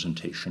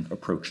representation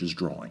approaches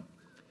drawing.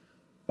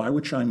 By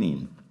which I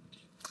mean,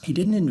 he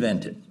didn't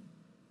invent it,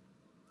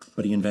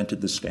 but he invented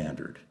the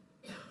standard.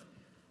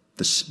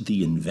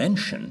 The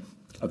invention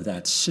of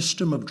that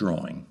system of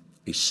drawing,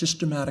 a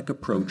systematic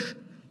approach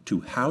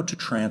to how to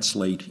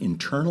translate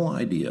internal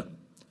idea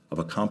of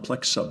a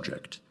complex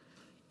subject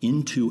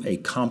into a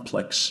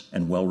complex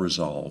and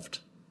well-resolved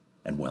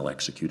and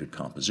well-executed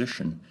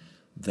composition,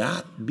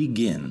 that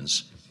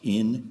begins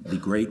in the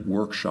great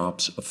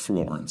workshops of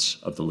Florence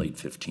of the late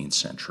 15th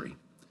century.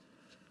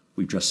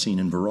 We've just seen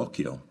in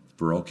Verrocchio.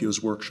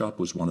 Verrocchio's workshop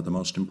was one of the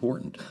most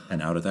important,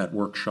 and out of that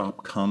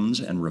workshop comes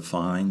and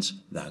refines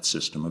that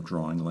system of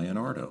drawing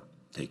Leonardo,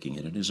 taking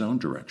it in his own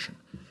direction.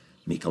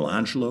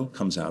 Michelangelo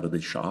comes out of the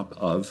shop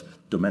of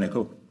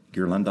Domenico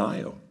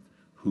Ghirlandaio,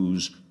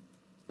 whose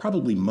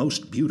probably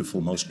most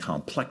beautiful, most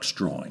complex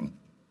drawing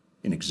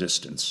in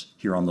existence,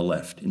 here on the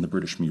left in the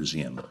British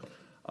Museum.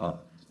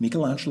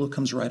 Michelangelo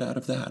comes right out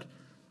of that.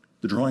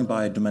 The drawing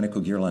by Domenico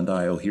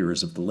Ghirlandaio here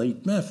is of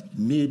the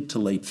mid to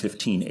late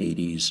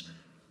 1580s,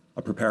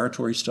 a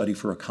preparatory study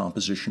for a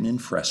composition in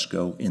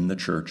fresco in the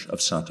church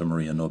of Santa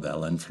Maria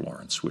Novella in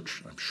Florence,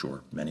 which I'm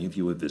sure many of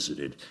you have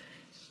visited.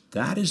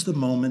 That is the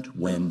moment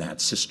when that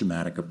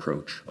systematic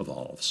approach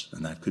evolves,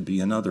 and that could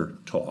be another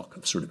talk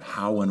of sort of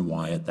how and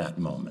why at that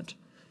moment.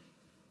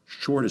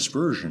 Shortest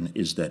version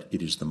is that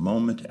it is the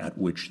moment at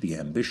which the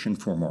ambition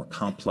for more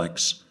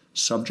complex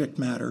subject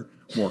matter,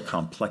 more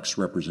complex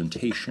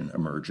representation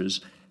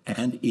emerges,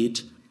 and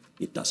it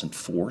doesn't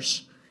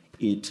force,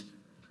 it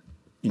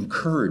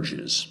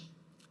encourages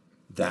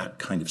that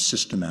kind of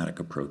systematic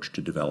approach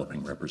to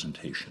developing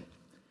representation.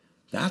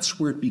 That's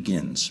where it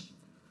begins.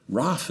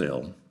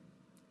 Raphael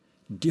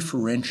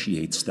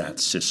differentiates that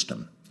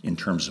system in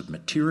terms of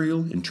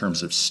material, in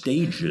terms of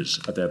stages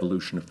of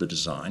evolution of the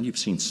design. You've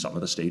seen some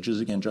of the stages,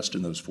 again, just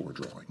in those 4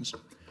 drawings.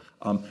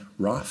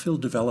 Raphael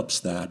develops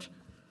that,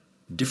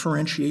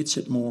 differentiates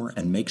it more,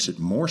 and makes it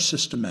more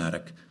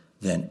systematic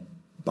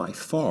by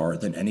far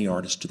than any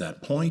artist to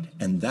that point,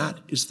 and that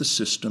is the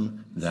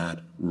system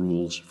that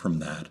rules from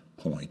that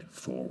point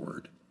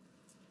forward.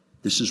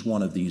 This is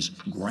one of these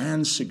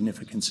grand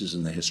significances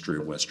in the history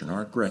of Western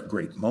art,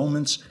 great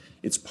moments.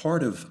 It's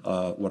part of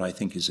what I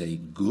think is a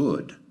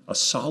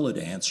solid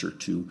answer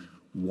to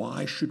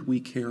why should we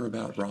care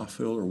about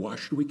Raphael, or why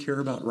should we care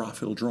about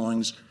Raphael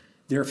drawings?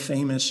 They're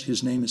famous,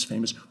 his name is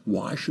famous.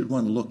 Why should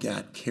one look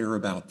at, care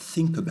about,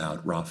 think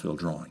about Raphael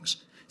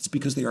drawings? It's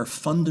because they are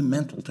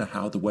fundamental to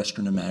how the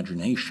Western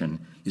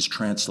imagination is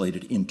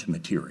translated into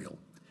material,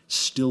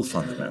 still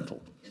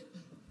fundamental.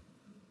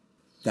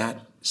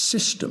 That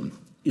system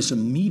is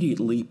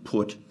immediately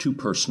put to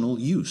personal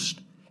use,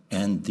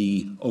 and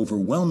the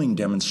overwhelming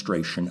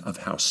demonstration of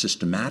how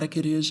systematic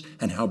it is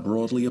and how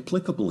broadly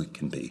applicable it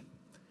can be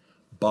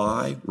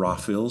by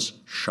Raphael's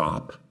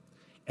shop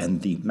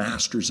and the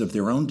masters of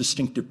their own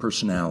distinctive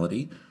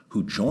personality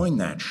who join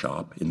that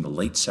shop in the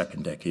late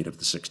second decade of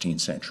the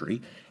 16th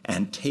century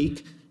and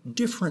take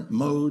different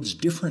modes,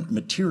 different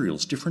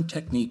materials, different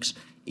techniques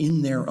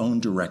in their own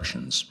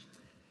directions.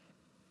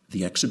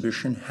 The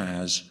exhibition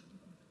has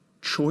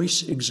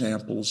choice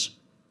examples,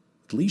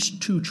 at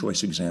least 2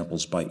 choice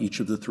examples by each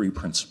of the 3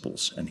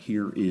 principals. And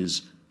here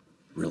is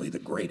really the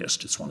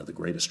greatest. It's one of the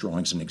greatest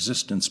drawings in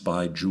existence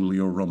by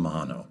Giulio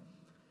Romano,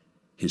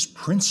 his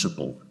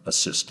principal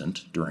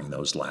assistant during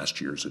those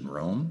last years in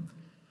Rome,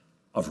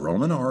 of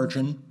Roman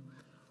origin,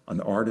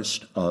 an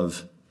artist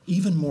of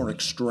even more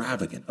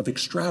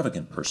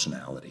extravagant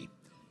personality.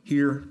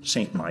 Here,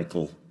 St.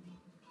 Michael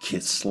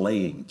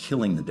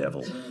killing the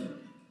devil.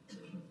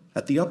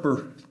 At the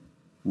upper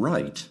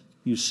right,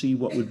 you see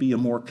what would be a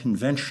more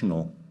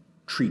conventional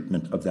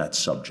treatment of that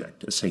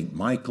subject. A St.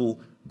 Michael,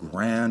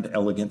 grand,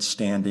 elegant,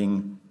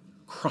 standing,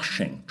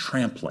 crushing,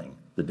 trampling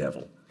the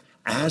devil,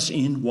 as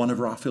in one of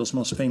Raphael's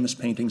most famous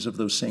paintings of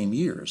those same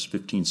years,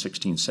 15,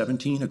 16,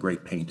 17, a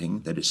great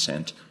painting that is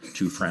sent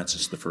to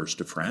Francis I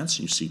of France,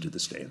 you see to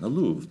this day in the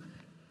Louvre.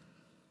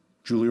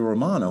 Giulio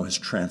Romano has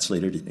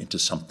translated it into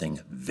something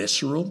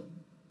visceral,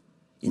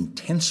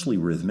 intensely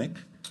rhythmic,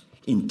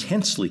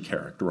 intensely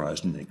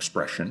characterized in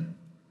expression.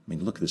 I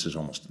mean, look, there's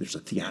a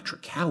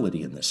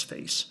theatricality in this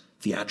face,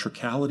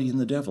 theatricality in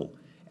the devil,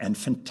 and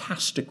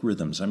fantastic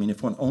rhythms. I mean,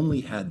 if one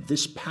only had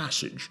this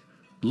passage,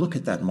 look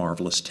at that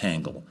marvelous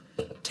tangle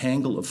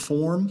of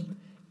form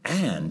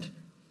and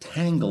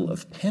tangle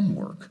of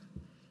penwork.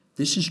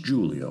 This is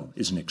Giulio,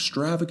 is an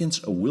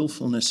extravagance, a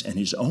willfulness, and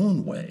his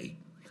own way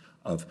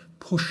of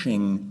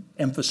pushing,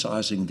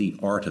 emphasizing the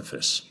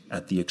artifice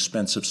at the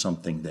expense of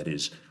something that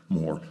is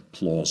more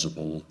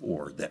plausible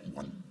or that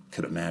one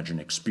could imagine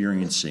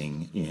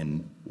experiencing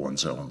in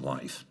one's own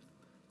life.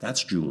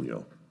 That's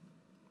Giulio.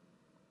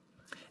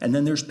 And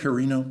then there's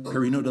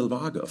Perino del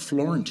Vaga,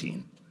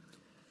 Florentine.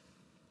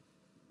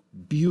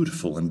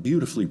 Beautiful and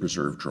beautifully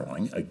preserved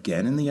drawing.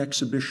 Again in the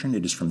exhibition,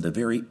 it is from the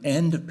very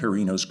end of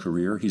Perino's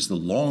career. He's the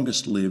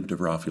longest lived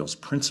of Raphael's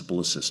principal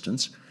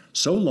assistants,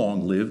 so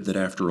long-lived that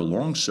after a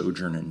long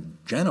sojourn in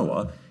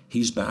Genoa,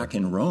 he's back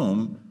in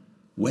Rome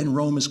when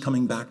Rome is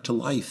coming back to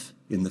life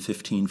in the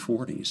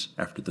 1540s.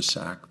 After the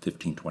sack,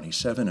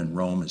 1527, and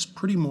Rome is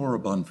pretty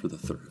moribund for the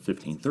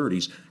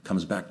 1530s,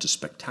 comes back to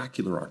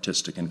spectacular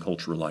artistic and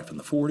cultural life in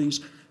the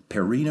 40s.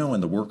 Perino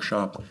and the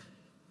workshop,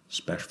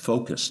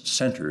 focused,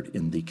 centered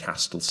in the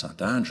Castel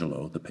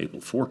Sant'Angelo, the papal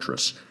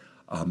fortress,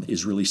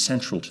 is really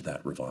central to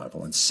that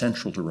revival and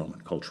central to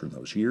Roman culture in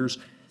those years.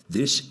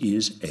 This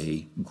is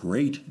a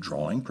great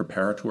drawing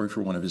preparatory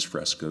for one of his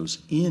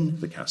frescoes in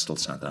the Castel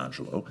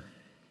Sant'Angelo.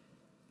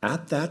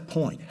 At that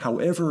point,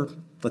 however,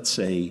 let's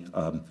say,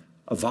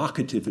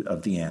 evocative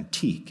of the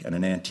antique and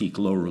an antique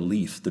low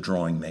relief the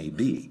drawing may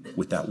be,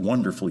 with that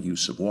wonderful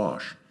use of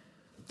wash,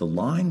 the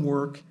line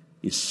work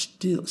is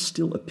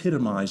still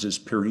epitomizes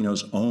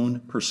Perino's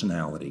own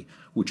personality,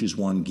 which is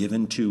one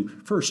given to,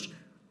 first,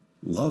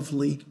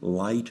 lovely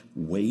light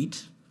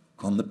weight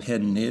on the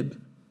pen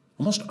nib,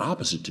 almost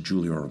opposite to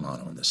Giulio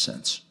Romano in this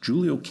sense.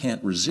 Giulio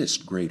can't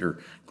resist greater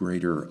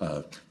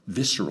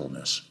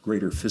visceralness,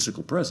 greater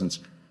physical presence.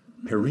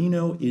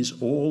 Perino is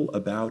all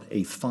about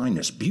a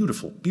fineness,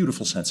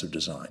 beautiful sense of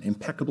design,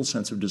 impeccable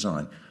sense of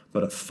design,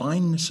 but a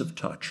fineness of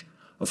touch,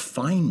 a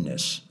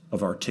fineness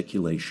of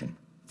articulation,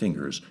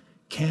 fingers,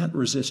 can't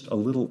resist a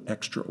little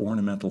extra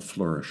ornamental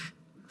flourish.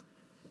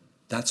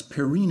 That's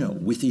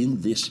Perino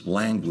within this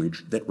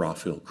language that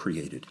Raphael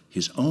created,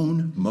 his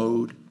own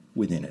mode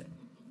within it.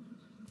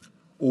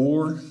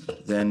 Or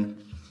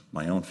then,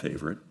 my own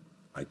favorite,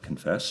 I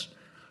confess,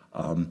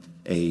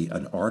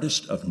 an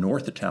artist of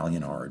North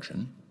Italian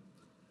origin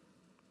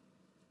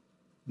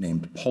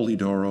named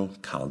Polidoro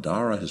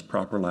Caldara, his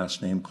proper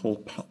last name,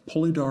 called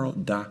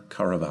Polidoro da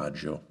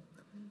Caravaggio.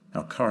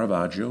 Now,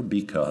 Caravaggio,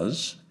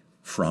 because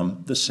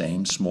from the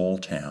same small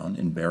town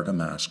in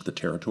Bergamasque, the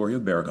territory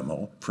of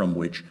Bergamo, from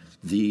which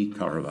the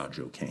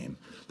Caravaggio came.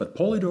 But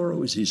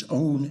Polidoro is his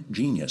own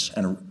genius,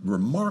 and a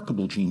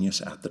remarkable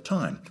genius at the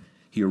time.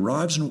 He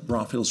arrives in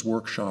Raphael's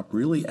workshop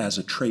really as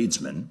a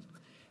tradesman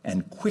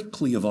and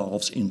quickly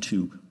evolves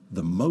into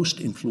the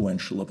most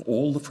influential of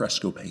all the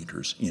fresco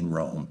painters in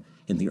Rome.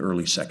 in the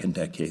early second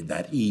decade,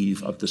 that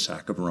eve of the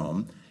sack of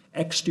Rome,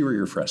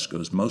 exterior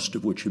frescoes, most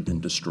of which have been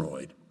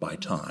destroyed by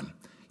time.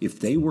 If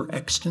they were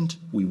extant,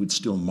 we would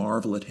still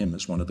marvel at him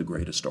as one of the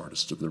greatest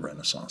artists of the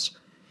Renaissance.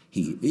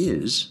 He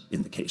is,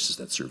 in the cases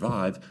that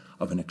survive,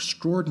 of an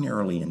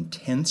extraordinarily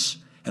intense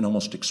and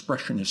almost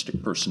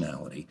expressionistic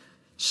personality,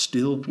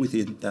 still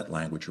within that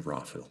language of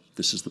Raphael.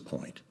 This is the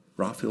point.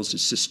 Raphael's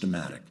is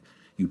systematic.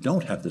 You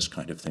don't have this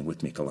kind of thing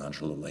with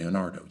Michelangelo,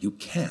 Leonardo. You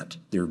can't.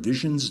 Their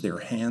visions, their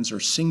hands are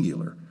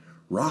singular.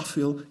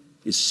 Raphael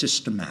is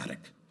systematic,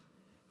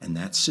 and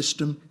that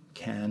system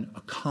can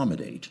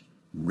accommodate,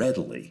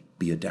 readily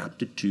be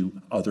adapted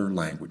to other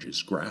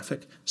languages.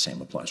 Graphic,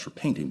 same applies for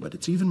painting, but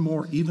it's even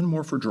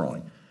more for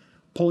drawing.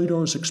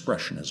 Polidoro's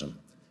expressionism,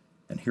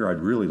 and here I'd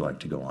really like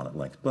to go on at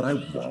length, but I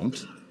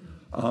won't.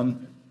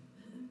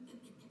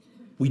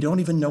 We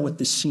don't even know what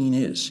this scene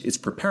is. It's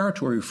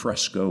preparatory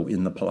fresco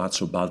in the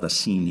Palazzo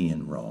Baldassini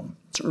in Rome.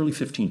 It's early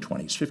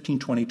 1520s,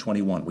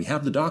 1520-21. We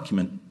have the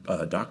document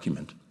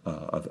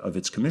of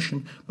its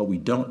commission, but we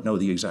don't know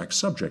the exact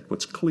subject.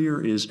 What's clear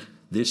is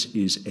this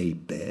is a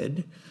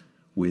bed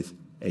with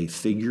a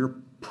figure,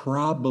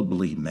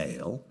 probably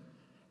male,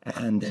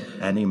 and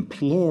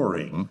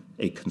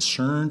a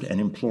concerned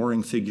and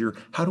imploring figure.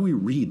 How do we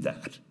read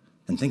that?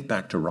 And think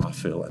back to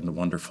Raphael and the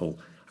wonderful,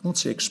 I won't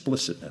say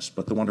explicitness,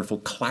 but the wonderful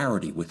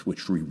clarity with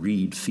which we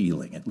read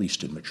feeling, at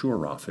least in mature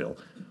Raphael.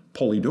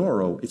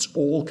 Polidoro, it's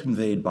all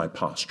conveyed by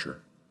posture,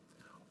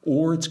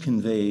 or it's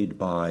conveyed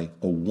by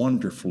a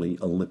wonderfully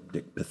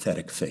elliptic,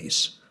 pathetic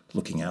face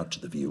looking out to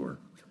the viewer,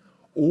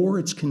 or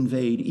it's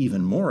conveyed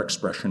even more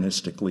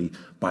expressionistically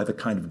by the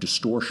kind of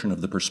distortion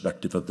of the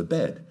perspective of the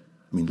bed.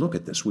 I mean, look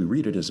at this. We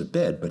read it as a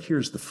bed, but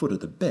here's the foot of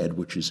the bed,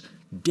 which is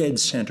dead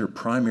center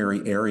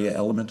primary area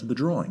element of the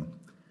drawing.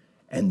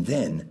 And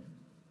then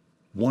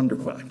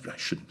wonderful, I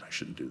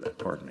shouldn't do that,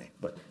 pardon me,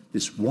 but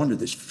this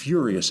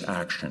furious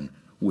action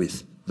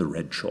with the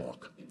red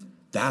chalk.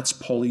 That's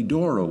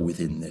Polidoro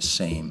within this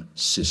same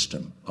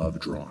system of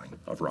drawing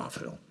of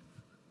Raphael.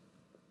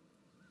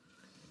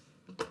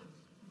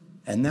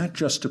 And that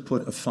just to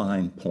put a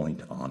fine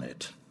point on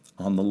it.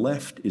 On the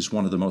left is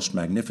one of the most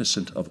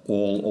magnificent of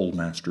all Old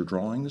Master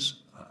drawings.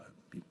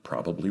 You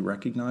probably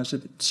recognize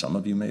it. Some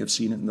of you may have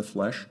seen it in the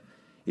flesh.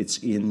 It's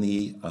in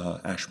the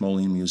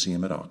Ashmolean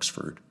Museum at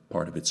Oxford,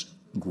 part of its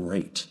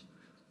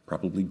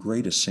probably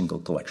greatest single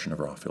collection of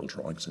Raphael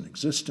drawings in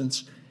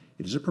existence.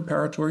 It is a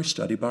preparatory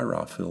study by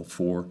Raphael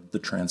for the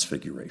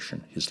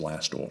Transfiguration, his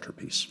last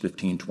altarpiece,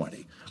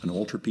 1520, an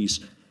altarpiece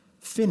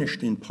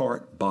finished in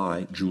part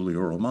by Giulio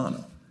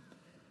Romano.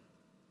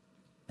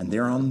 And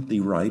there on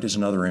the right is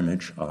another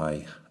image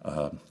I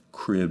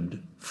cribbed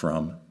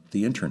from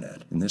the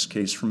internet, in this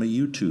case from a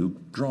YouTube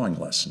drawing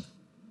lesson.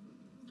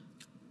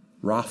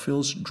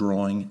 Raphael's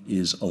drawing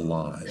is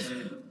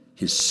alive.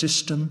 His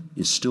system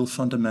is still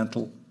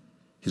fundamental.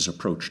 His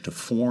approach to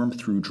form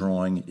through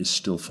drawing is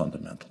still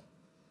fundamental.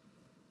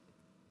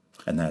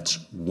 And that's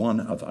one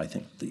of, I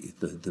think,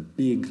 the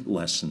big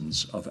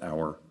lessons of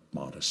our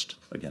modest,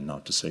 again,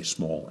 not to say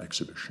small,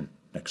 exhibition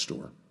next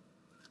door.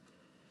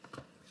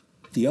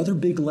 The other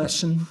big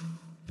lesson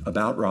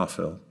about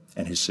Raphael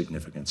and his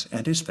significance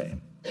and his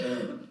fame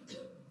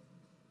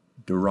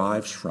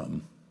derives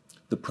from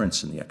the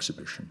prints in the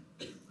exhibition.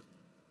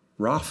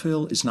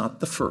 Raphael is not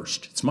the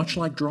first. It's much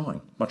like drawing,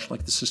 much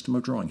like the system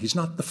of drawing. He's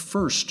not the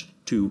first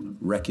to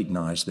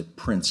recognize that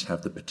prints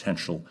have the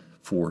potential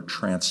for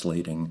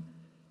translating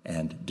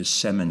and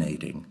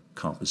disseminating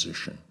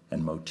composition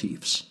and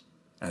motifs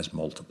as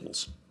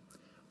multiples.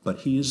 But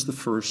he is the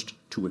first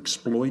to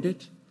exploit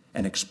it,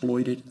 and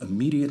exploit it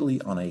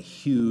immediately on a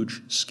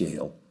huge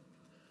scale.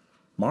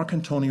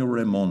 Marcantonio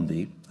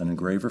Raimondi, an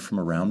engraver from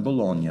around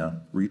Bologna,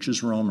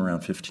 reaches Rome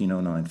around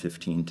 1509,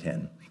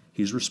 1510.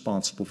 He's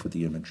responsible for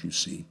the image you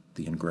see,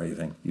 the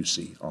engraving you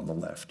see on the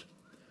left.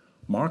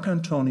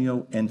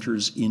 Marcantonio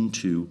enters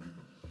into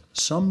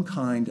some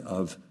kind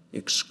of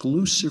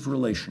exclusive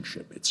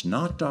relationship. It's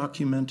not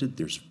documented.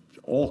 There's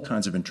all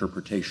kinds of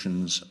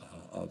interpretations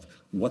of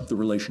what the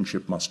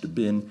relationship must have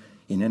been.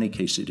 In any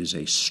case, it is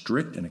a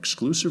strict and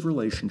exclusive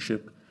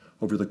relationship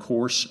over the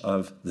course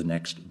of the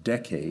next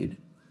decade.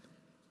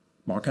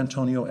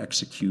 Marcantonio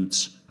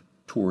executes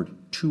toward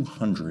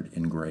 200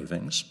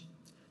 engravings,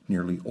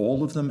 nearly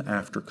all of them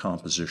after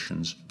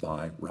compositions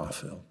by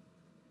Raphael.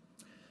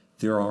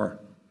 There are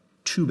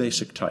two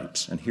basic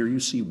types, and here you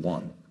see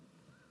one.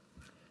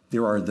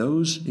 There are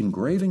those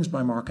engravings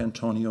by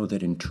Marcantonio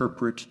that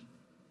interpret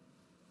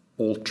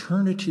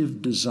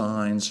alternative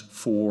designs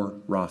for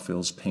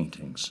Raphael's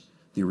paintings.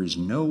 There is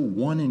no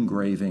one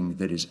engraving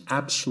that is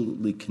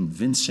absolutely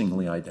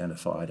convincingly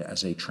identified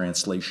as a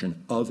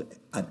translation of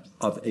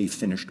a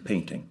finished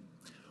painting.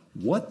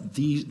 What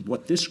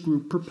this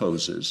group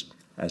proposes,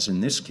 as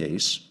in this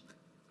case,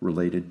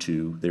 related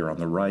to, there on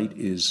the right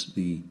is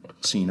the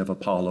scene of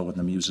Apollo and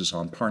the Muses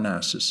on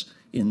Parnassus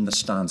in the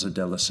stanza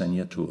della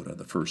Segnatura,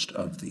 the first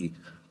of the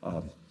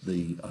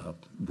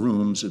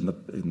rooms in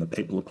the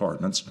papal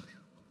apartments.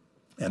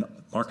 And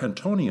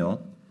Marcantonio,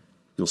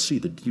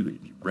 you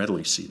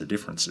readily see the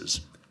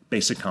differences,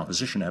 Basic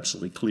composition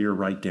absolutely clear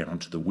right down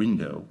to the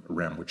window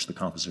around which the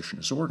composition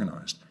is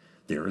organized.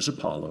 There is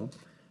Apollo,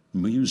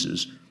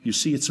 Muses. You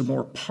see it's a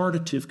more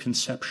partitive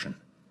conception.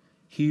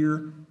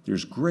 Here,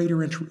 there's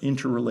greater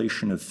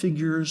interrelation of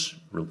figures,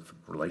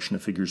 relation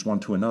of figures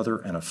one to another,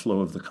 and a flow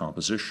of the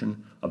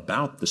composition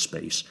about the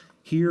space.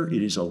 Here,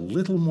 it is a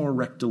little more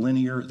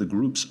rectilinear, the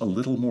groups a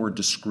little more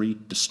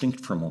discrete,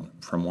 distinct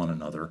from one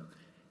another,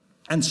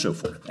 and so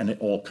forth, and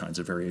all kinds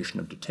of variation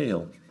of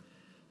detail.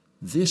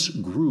 This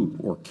group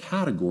or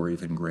category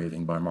of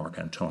engraving by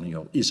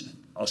Marcantonio is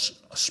a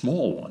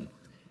small one,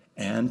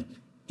 and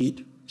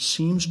it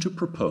seems to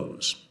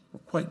propose, or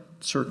quite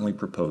certainly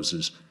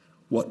proposes,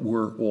 what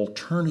were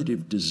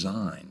alternative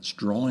designs,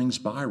 drawings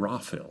by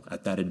Raphael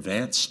at that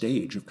advanced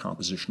stage of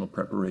compositional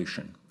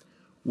preparation,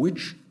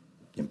 which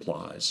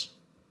implies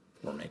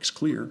or makes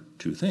clear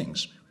two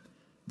things: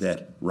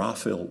 that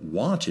Raphael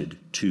wanted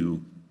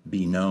to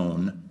be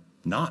known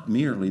not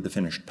merely the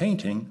finished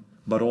painting,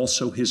 but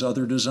also his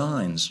other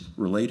designs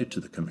related to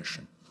the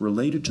commission,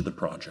 related to the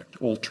project,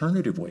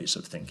 alternative ways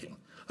of thinking.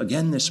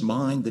 Again, this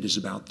mind that is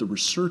about the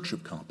research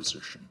of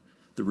composition,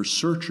 the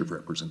research of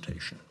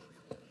representation.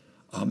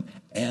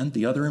 And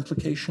the other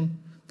implication,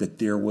 that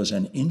there was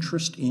an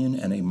interest in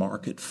and a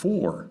market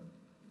for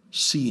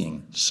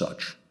seeing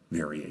such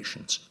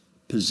variations,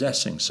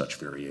 possessing such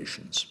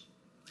variations.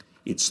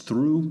 It's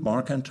through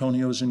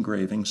Marcantonio's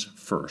engravings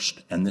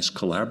first, and this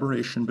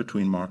collaboration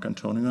between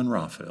Marcantonio and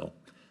Raphael,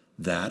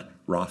 that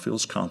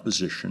Raphael's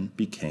composition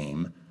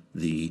became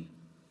the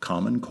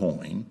common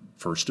coin,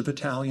 first of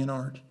Italian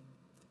art,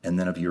 and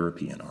then of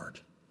European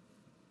art.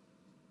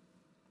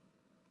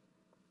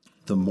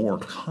 The more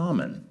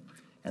common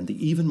and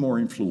the even more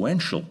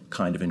influential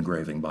kind of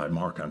engraving by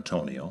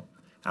Marcantonio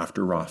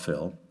after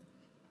Raphael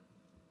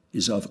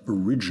is of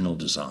original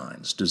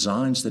designs,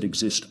 designs that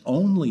exist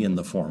only in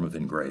the form of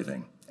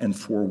engraving, and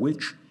for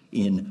which,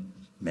 in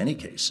many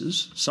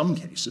cases, some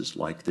cases,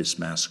 like this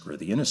Massacre of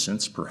the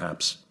Innocents,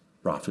 perhaps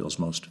Raphael's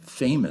most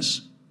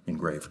famous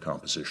engraved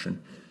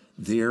composition,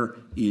 there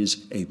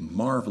is a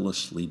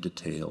marvelously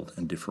detailed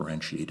and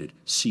differentiated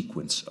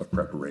sequence of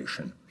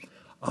preparation.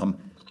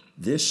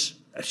 This,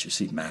 as you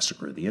see,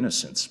 Massacre of the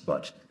Innocents,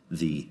 but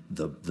the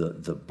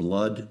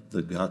blood,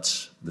 the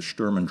guts, the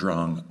Sturm und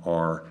Drang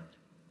are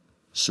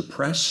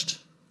suppressed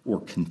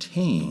or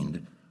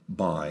contained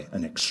by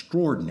an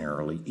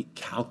extraordinarily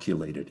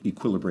calculated,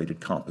 equilibrated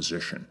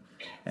composition.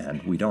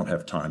 And we don't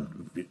have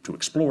time to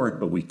explore it,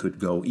 but we could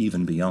go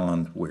even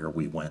beyond where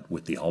we went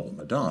with the Alba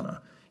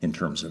Madonna in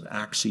terms of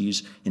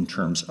axes, in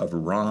terms of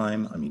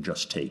rhyme. I mean,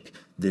 just take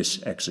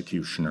this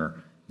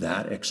executioner,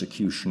 that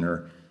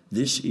executioner.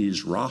 This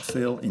is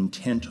Raphael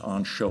intent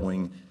on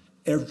showing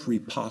every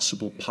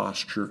possible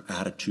posture,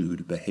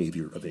 attitude,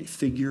 behavior of a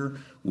figure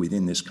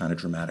within this kind of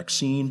dramatic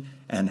scene,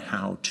 and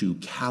how to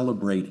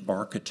calibrate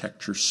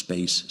architecture,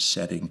 space,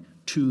 setting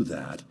to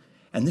that.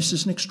 And this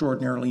is an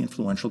extraordinarily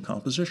influential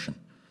composition.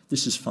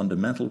 This is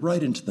fundamental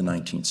right into the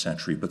 19th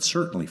century, but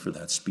certainly for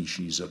that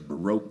species of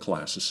Baroque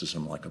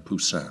classicism like a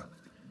Poussin.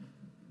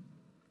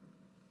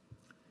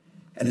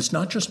 And it's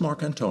not just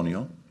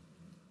Marcantonio,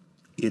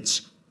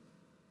 it's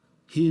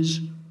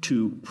his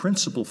two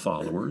principal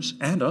followers,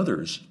 and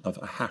others of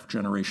a half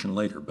generation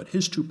later, but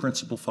his two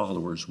principal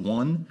followers,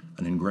 one,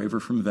 an engraver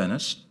from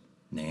Venice,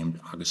 named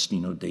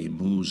Agostino de'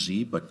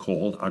 Musi, but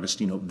called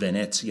Agostino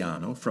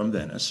Veneziano from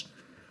Venice,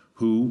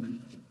 who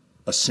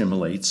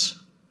assimilates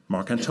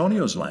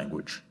Marcantonio's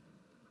language,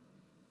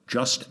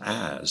 just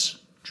as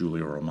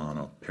Giulio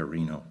Romano,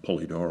 Perino,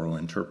 Polidoro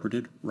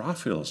interpreted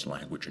Raphael's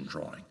language and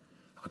drawing.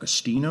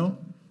 Agostino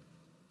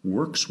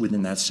works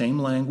within that same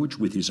language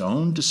with his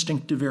own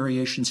distinctive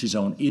variations, his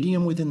own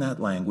idiom within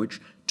that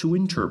language to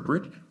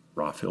interpret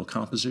Raphael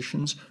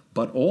compositions,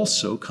 but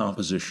also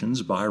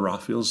compositions by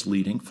Raphael's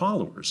leading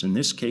followers. In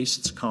this case,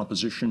 it's a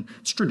composition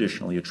it's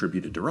traditionally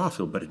attributed to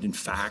Raphael, but in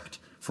fact,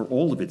 for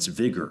all of its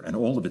vigor and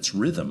all of its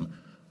rhythm,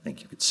 I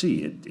think you could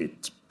see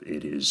it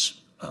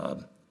is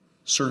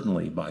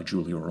certainly by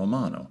Giulio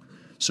Romano.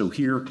 So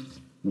here,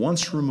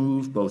 once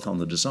removed both on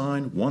the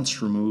design,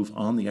 once removed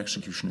on the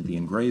execution of the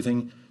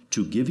engraving,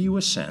 to give you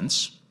a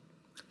sense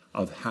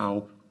of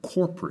how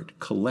corporate,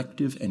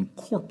 collective, and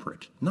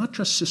corporate, not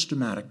just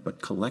systematic, but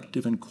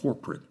collective and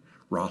corporate,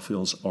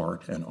 Raphael's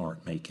art and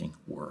art making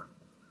were.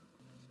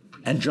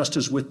 And just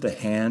as with the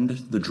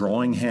hand, the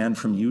drawing hand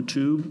from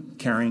YouTube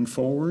carrying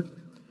forward,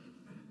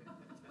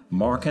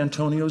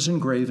 Marcantonio's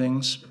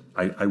engravings,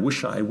 I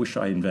wish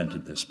I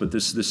invented this, but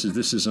this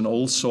is an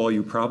old saw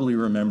you probably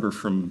remember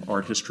from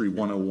Art History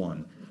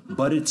 101.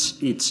 But it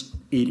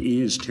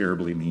is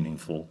terribly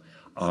meaningful.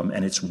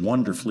 And it's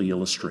wonderfully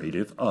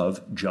illustrative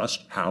of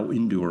just how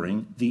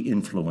enduring the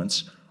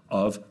influence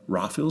of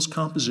Raphael's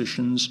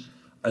compositions,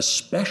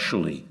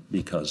 especially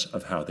because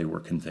of how they were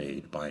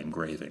conveyed by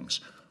engravings,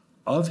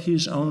 of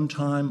his own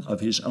time,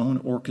 of his own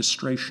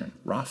orchestration.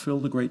 Raphael,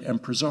 the great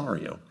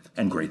impresario,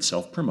 and great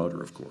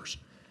self-promoter, of course.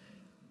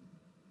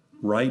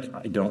 Right,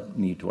 I don't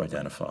need to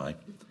identify.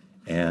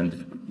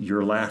 And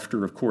your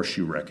laughter, of course,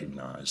 you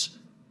recognize.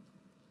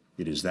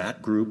 It is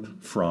that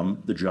group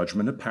from The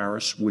Judgment of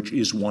Paris, which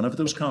is one of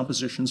those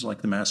compositions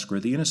like The Massacre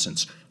of the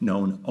Innocents,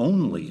 known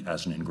only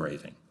as an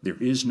engraving.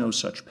 There is no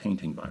such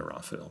painting by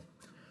Raphael.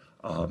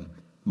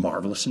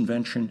 Marvelous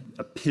invention,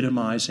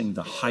 epitomizing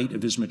the height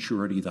of his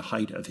maturity, the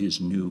height of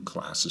his new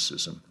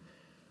classicism.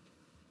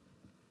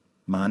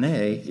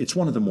 Manet, it's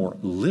one of the more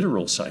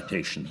literal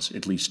citations,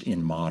 at least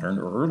in modern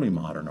or early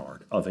modern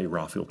art, of a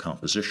Raphael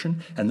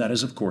composition, and that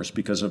is, of course,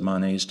 because of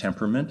Manet's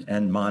temperament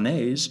and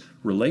Manet's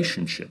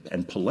relationship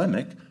and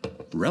polemic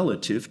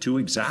relative to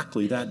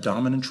exactly that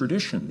dominant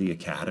tradition, the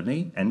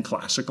Academy and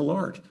classical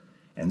art.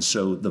 And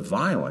so the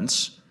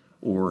violence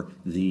or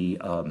the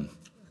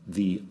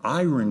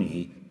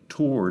irony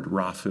toward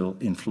Raphael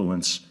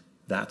influence,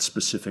 that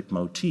specific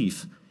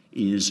motif,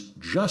 is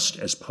just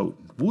as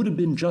potent, would have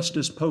been just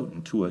as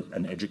potent to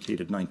an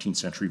educated 19th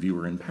century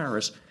viewer in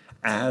Paris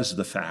as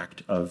the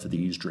fact of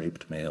these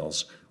draped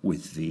males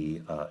with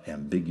the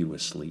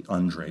ambiguously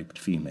undraped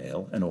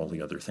female and all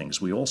the other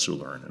things we also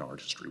learn in Art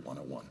History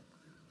 101.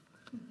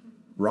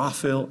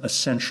 Raphael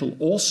essential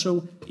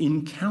also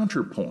in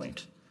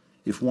counterpoint.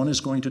 If one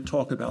is going to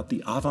talk about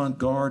the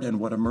avant-garde and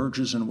what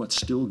emerges and what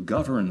still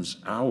governs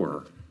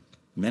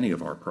many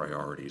of our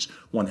priorities,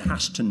 one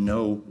has to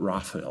know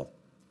Raphael.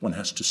 One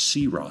has to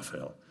see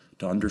Raphael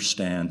to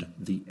understand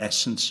the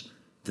essence,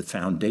 the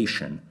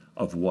foundation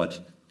of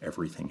what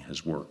everything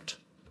has worked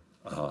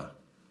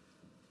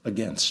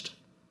against.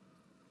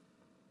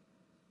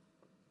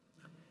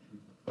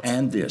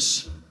 And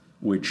this,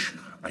 which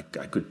I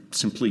could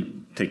simply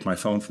take my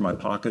phone from my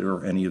pocket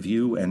or any of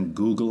you and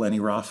Google any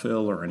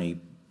Raphael or any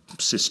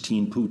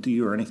Sistine Putti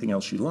or anything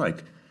else you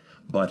like,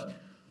 but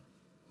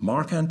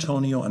Marc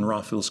Antonio and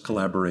Raphael's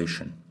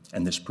collaboration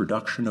and this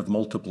production of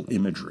multiple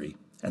imagery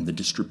and the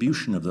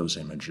distribution of those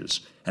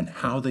images and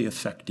how they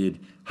affected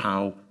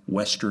how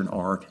Western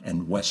art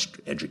and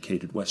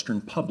educated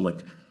Western public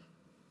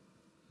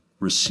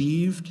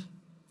received,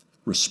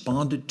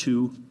 responded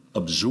to,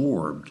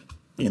 absorbed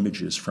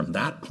images from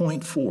that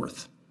point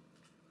forth,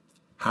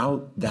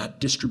 how that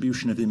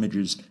distribution of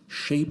images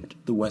shaped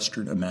the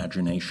Western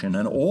imagination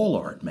and all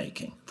art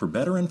making, for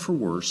better and for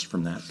worse,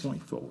 from that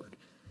point forward.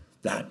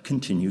 That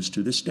continues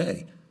to this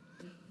day.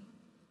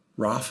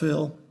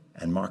 Raphael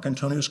and Marc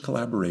Antonio's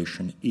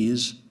collaboration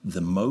is the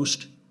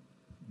most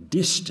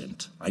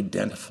distant,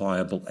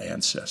 identifiable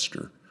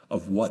ancestor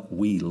of what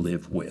we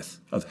live with,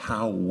 of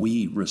how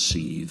we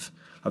receive,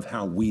 of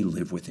how we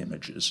live with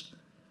images.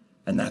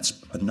 And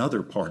that's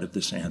another part of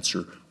this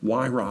answer.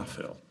 Why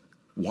Raphael?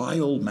 Why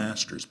old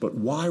masters? But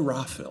why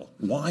Raphael?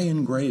 Why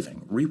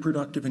engraving?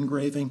 Reproductive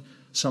engraving?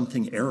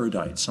 Something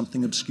erudite,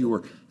 something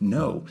obscure?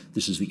 No,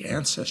 this is the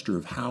ancestor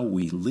of how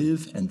we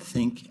live and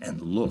think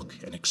and look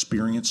and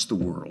experience the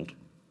world.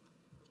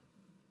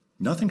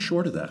 Nothing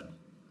short of that.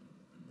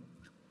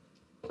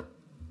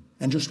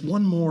 And just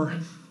one more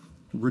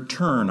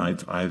return,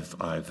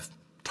 I've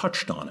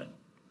touched on it.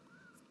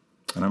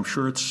 And I'm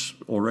sure it's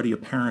already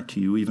apparent to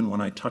you even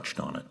when I touched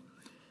on it.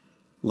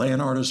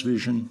 Leonardo's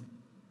vision,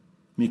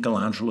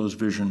 Michelangelo's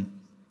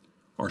vision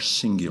are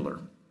singular.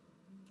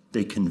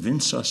 They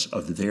convince us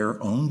of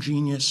their own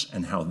genius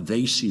and how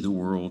they see the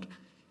world,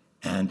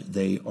 and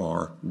they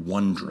are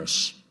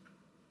wondrous,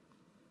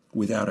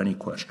 without any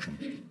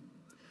question.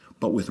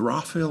 But with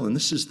Raphael, and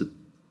this is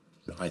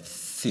I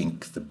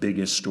think, the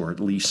biggest, or at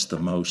least the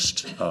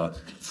most,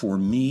 for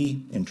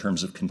me, in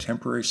terms of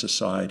contemporary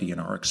society and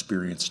our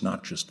experience,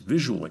 not just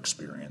visual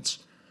experience,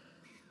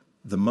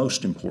 the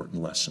most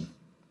important lesson,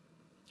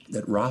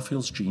 that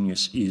Raphael's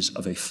genius is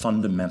of a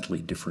fundamentally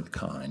different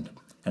kind.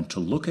 And to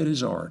look at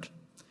his art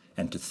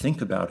and to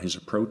think about his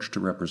approach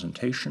to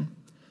representation,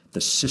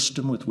 the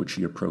system with which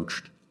he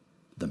approached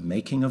the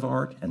making of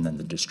art and then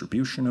the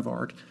distribution of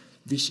art,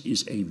 this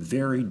is a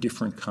very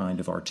different kind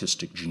of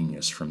artistic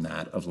genius from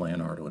that of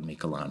Leonardo and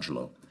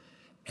Michelangelo.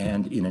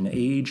 And in an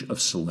age of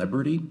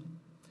celebrity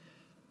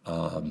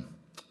and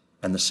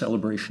the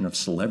celebration of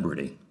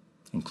celebrity,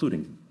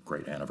 including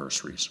great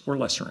anniversaries or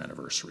lesser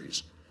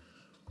anniversaries,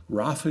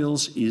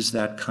 Raphael's is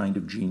that kind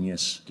of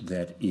genius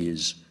that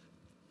is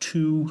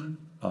too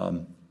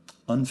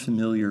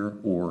unfamiliar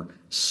or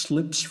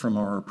slips from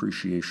our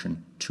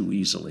appreciation too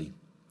easily.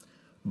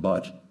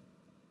 But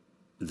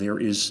there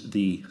is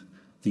the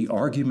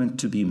argument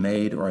to be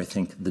made, or I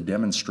think the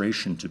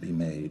demonstration to be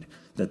made,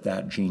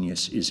 that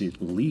genius is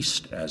at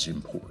least as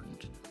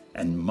important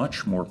and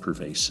much more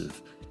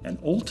pervasive and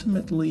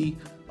ultimately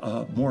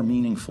more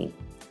meaningful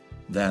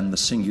than the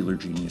singular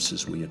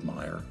geniuses we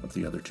admire of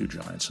the other two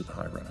giants of the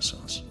High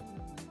Renaissance.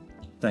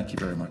 Thank you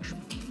very much.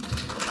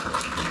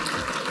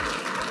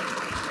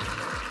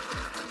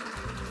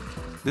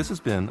 This has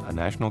been a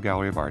National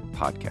Gallery of Art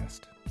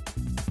podcast.